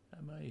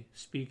 Am I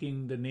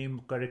speaking the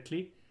name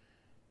correctly?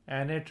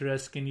 Annette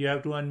Ruskin, you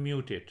have to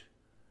unmute it.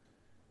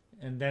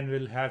 And then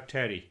we'll have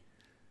Terry.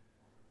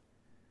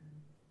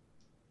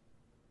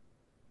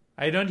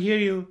 I don't hear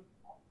you.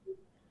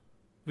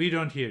 We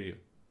don't hear you.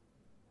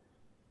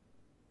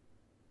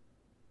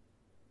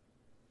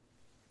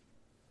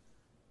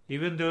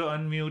 Even though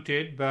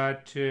unmuted,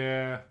 but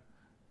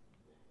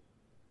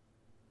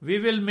we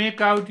will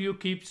make out you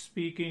keep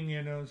speaking,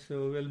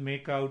 so we'll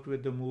make out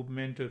with the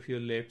movement of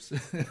your lips.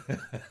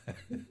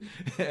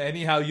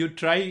 Anyhow, you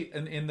try,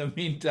 and in the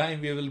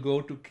meantime, we will go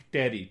to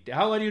Terry.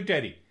 How are you,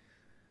 Terry?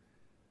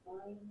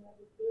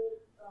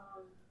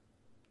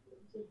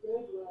 It's a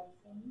good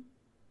lesson,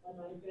 and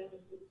I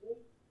benefited.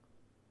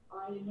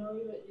 I know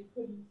that you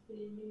couldn't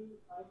see me.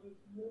 I was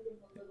moving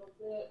a little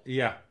bit,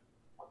 Yeah,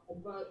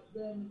 but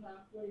then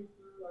halfway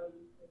through, I was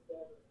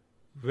better.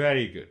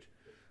 very good.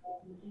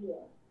 Yeah.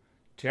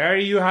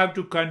 Terry, you have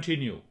to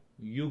continue.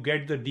 You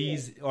get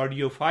these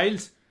audio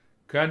files,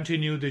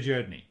 continue the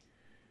journey.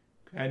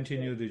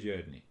 Continue the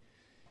journey.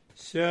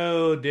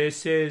 So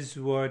this is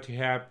what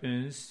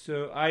happens.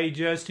 So I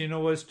just,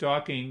 was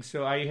talking.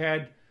 So I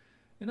had,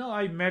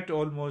 I met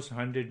almost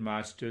 100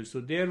 masters.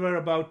 So there were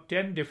about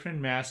 10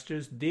 different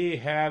masters. They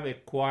have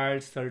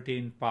acquired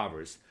certain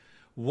powers.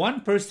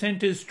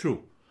 1% is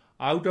true.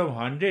 Out of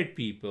 100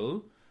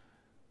 people,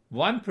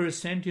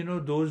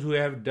 1%, those who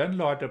have done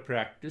a lot of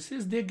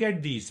practices, they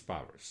get these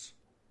powers.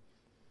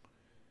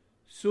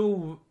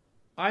 So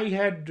I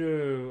had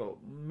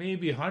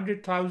maybe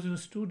 100,000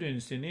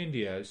 students in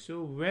India.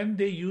 So when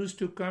they used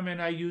to come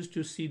and I used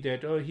to see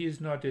that, he is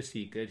not a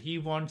seeker. He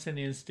wants an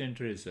instant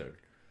result.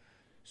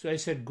 So I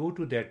said, go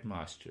to that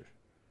master.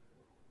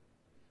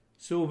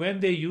 So when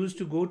they used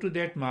to go to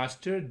that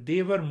master,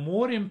 they were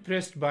more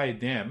impressed by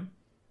them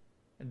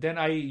then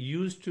I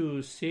used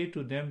to say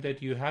to them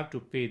that you have to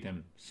pay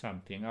them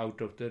something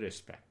out of the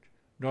respect.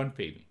 Don't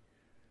pay me.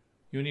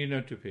 You need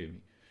not to pay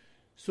me.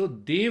 So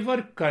they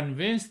were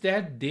convinced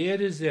that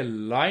there is a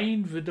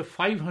line with the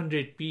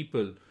 500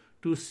 people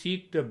to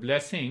seek the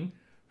blessing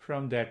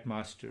from that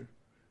master.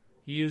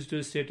 He used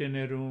to sit in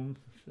a room.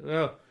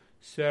 Oh,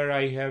 sir,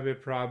 I have a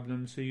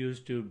problem. So he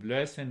used to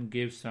bless and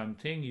give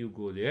something. You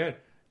go there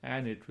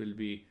and it will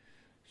be.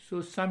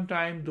 So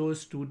sometimes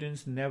those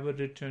students never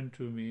return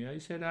to me. I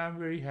said, I'm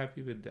very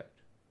happy with that.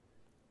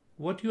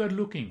 What you are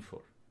looking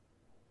for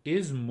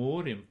is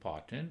more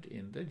important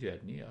in the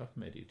journey of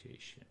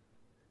meditation.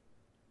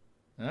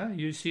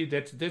 You see,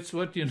 that's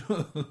what,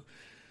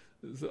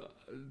 So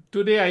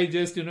today I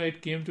just,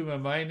 it came to my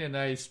mind and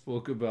I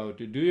spoke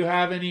about it. Do you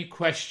have any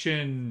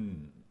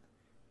question?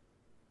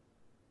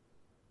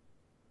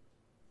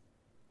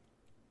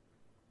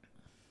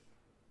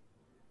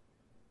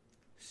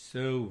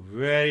 So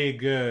very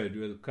good.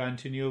 We'll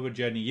continue our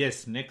journey.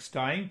 Yes, next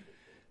time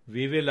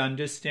we will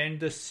understand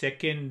the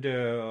second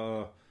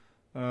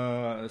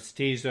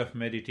stage of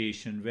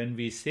meditation when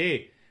we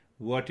say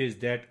what is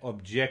that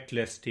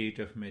objectless state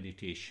of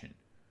meditation.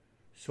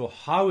 So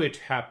how it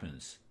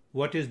happens?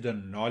 What is the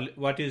knowledge?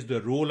 What is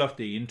the role of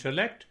the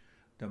intellect,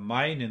 the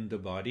mind, and the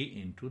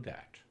body into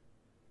that?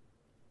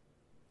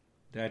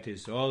 That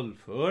is all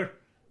for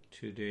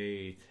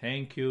today.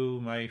 Thank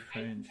you, my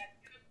friends.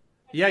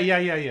 Yeah.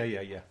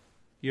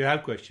 You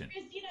have question.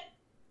 Christina,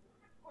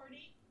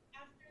 recording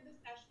after the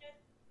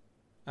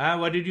session?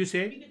 What did you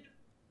say?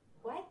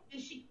 What? Do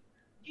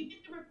you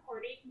get the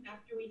recording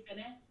after we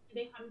finish? Do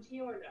they come to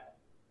you or no?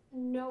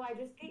 No, I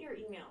just get your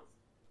emails.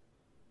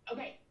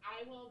 Okay,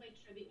 I will make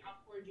sure that I'll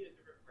forward you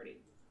the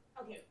recording.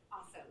 Okay,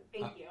 awesome.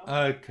 Thank you.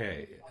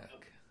 Okay.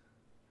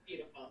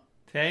 Beautiful.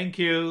 Thank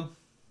you.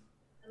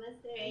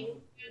 Namaste. Thank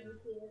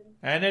you.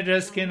 Anna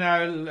Ruskin,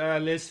 I'll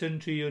listen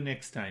to you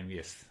next time.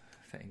 Yes.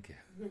 Thank you.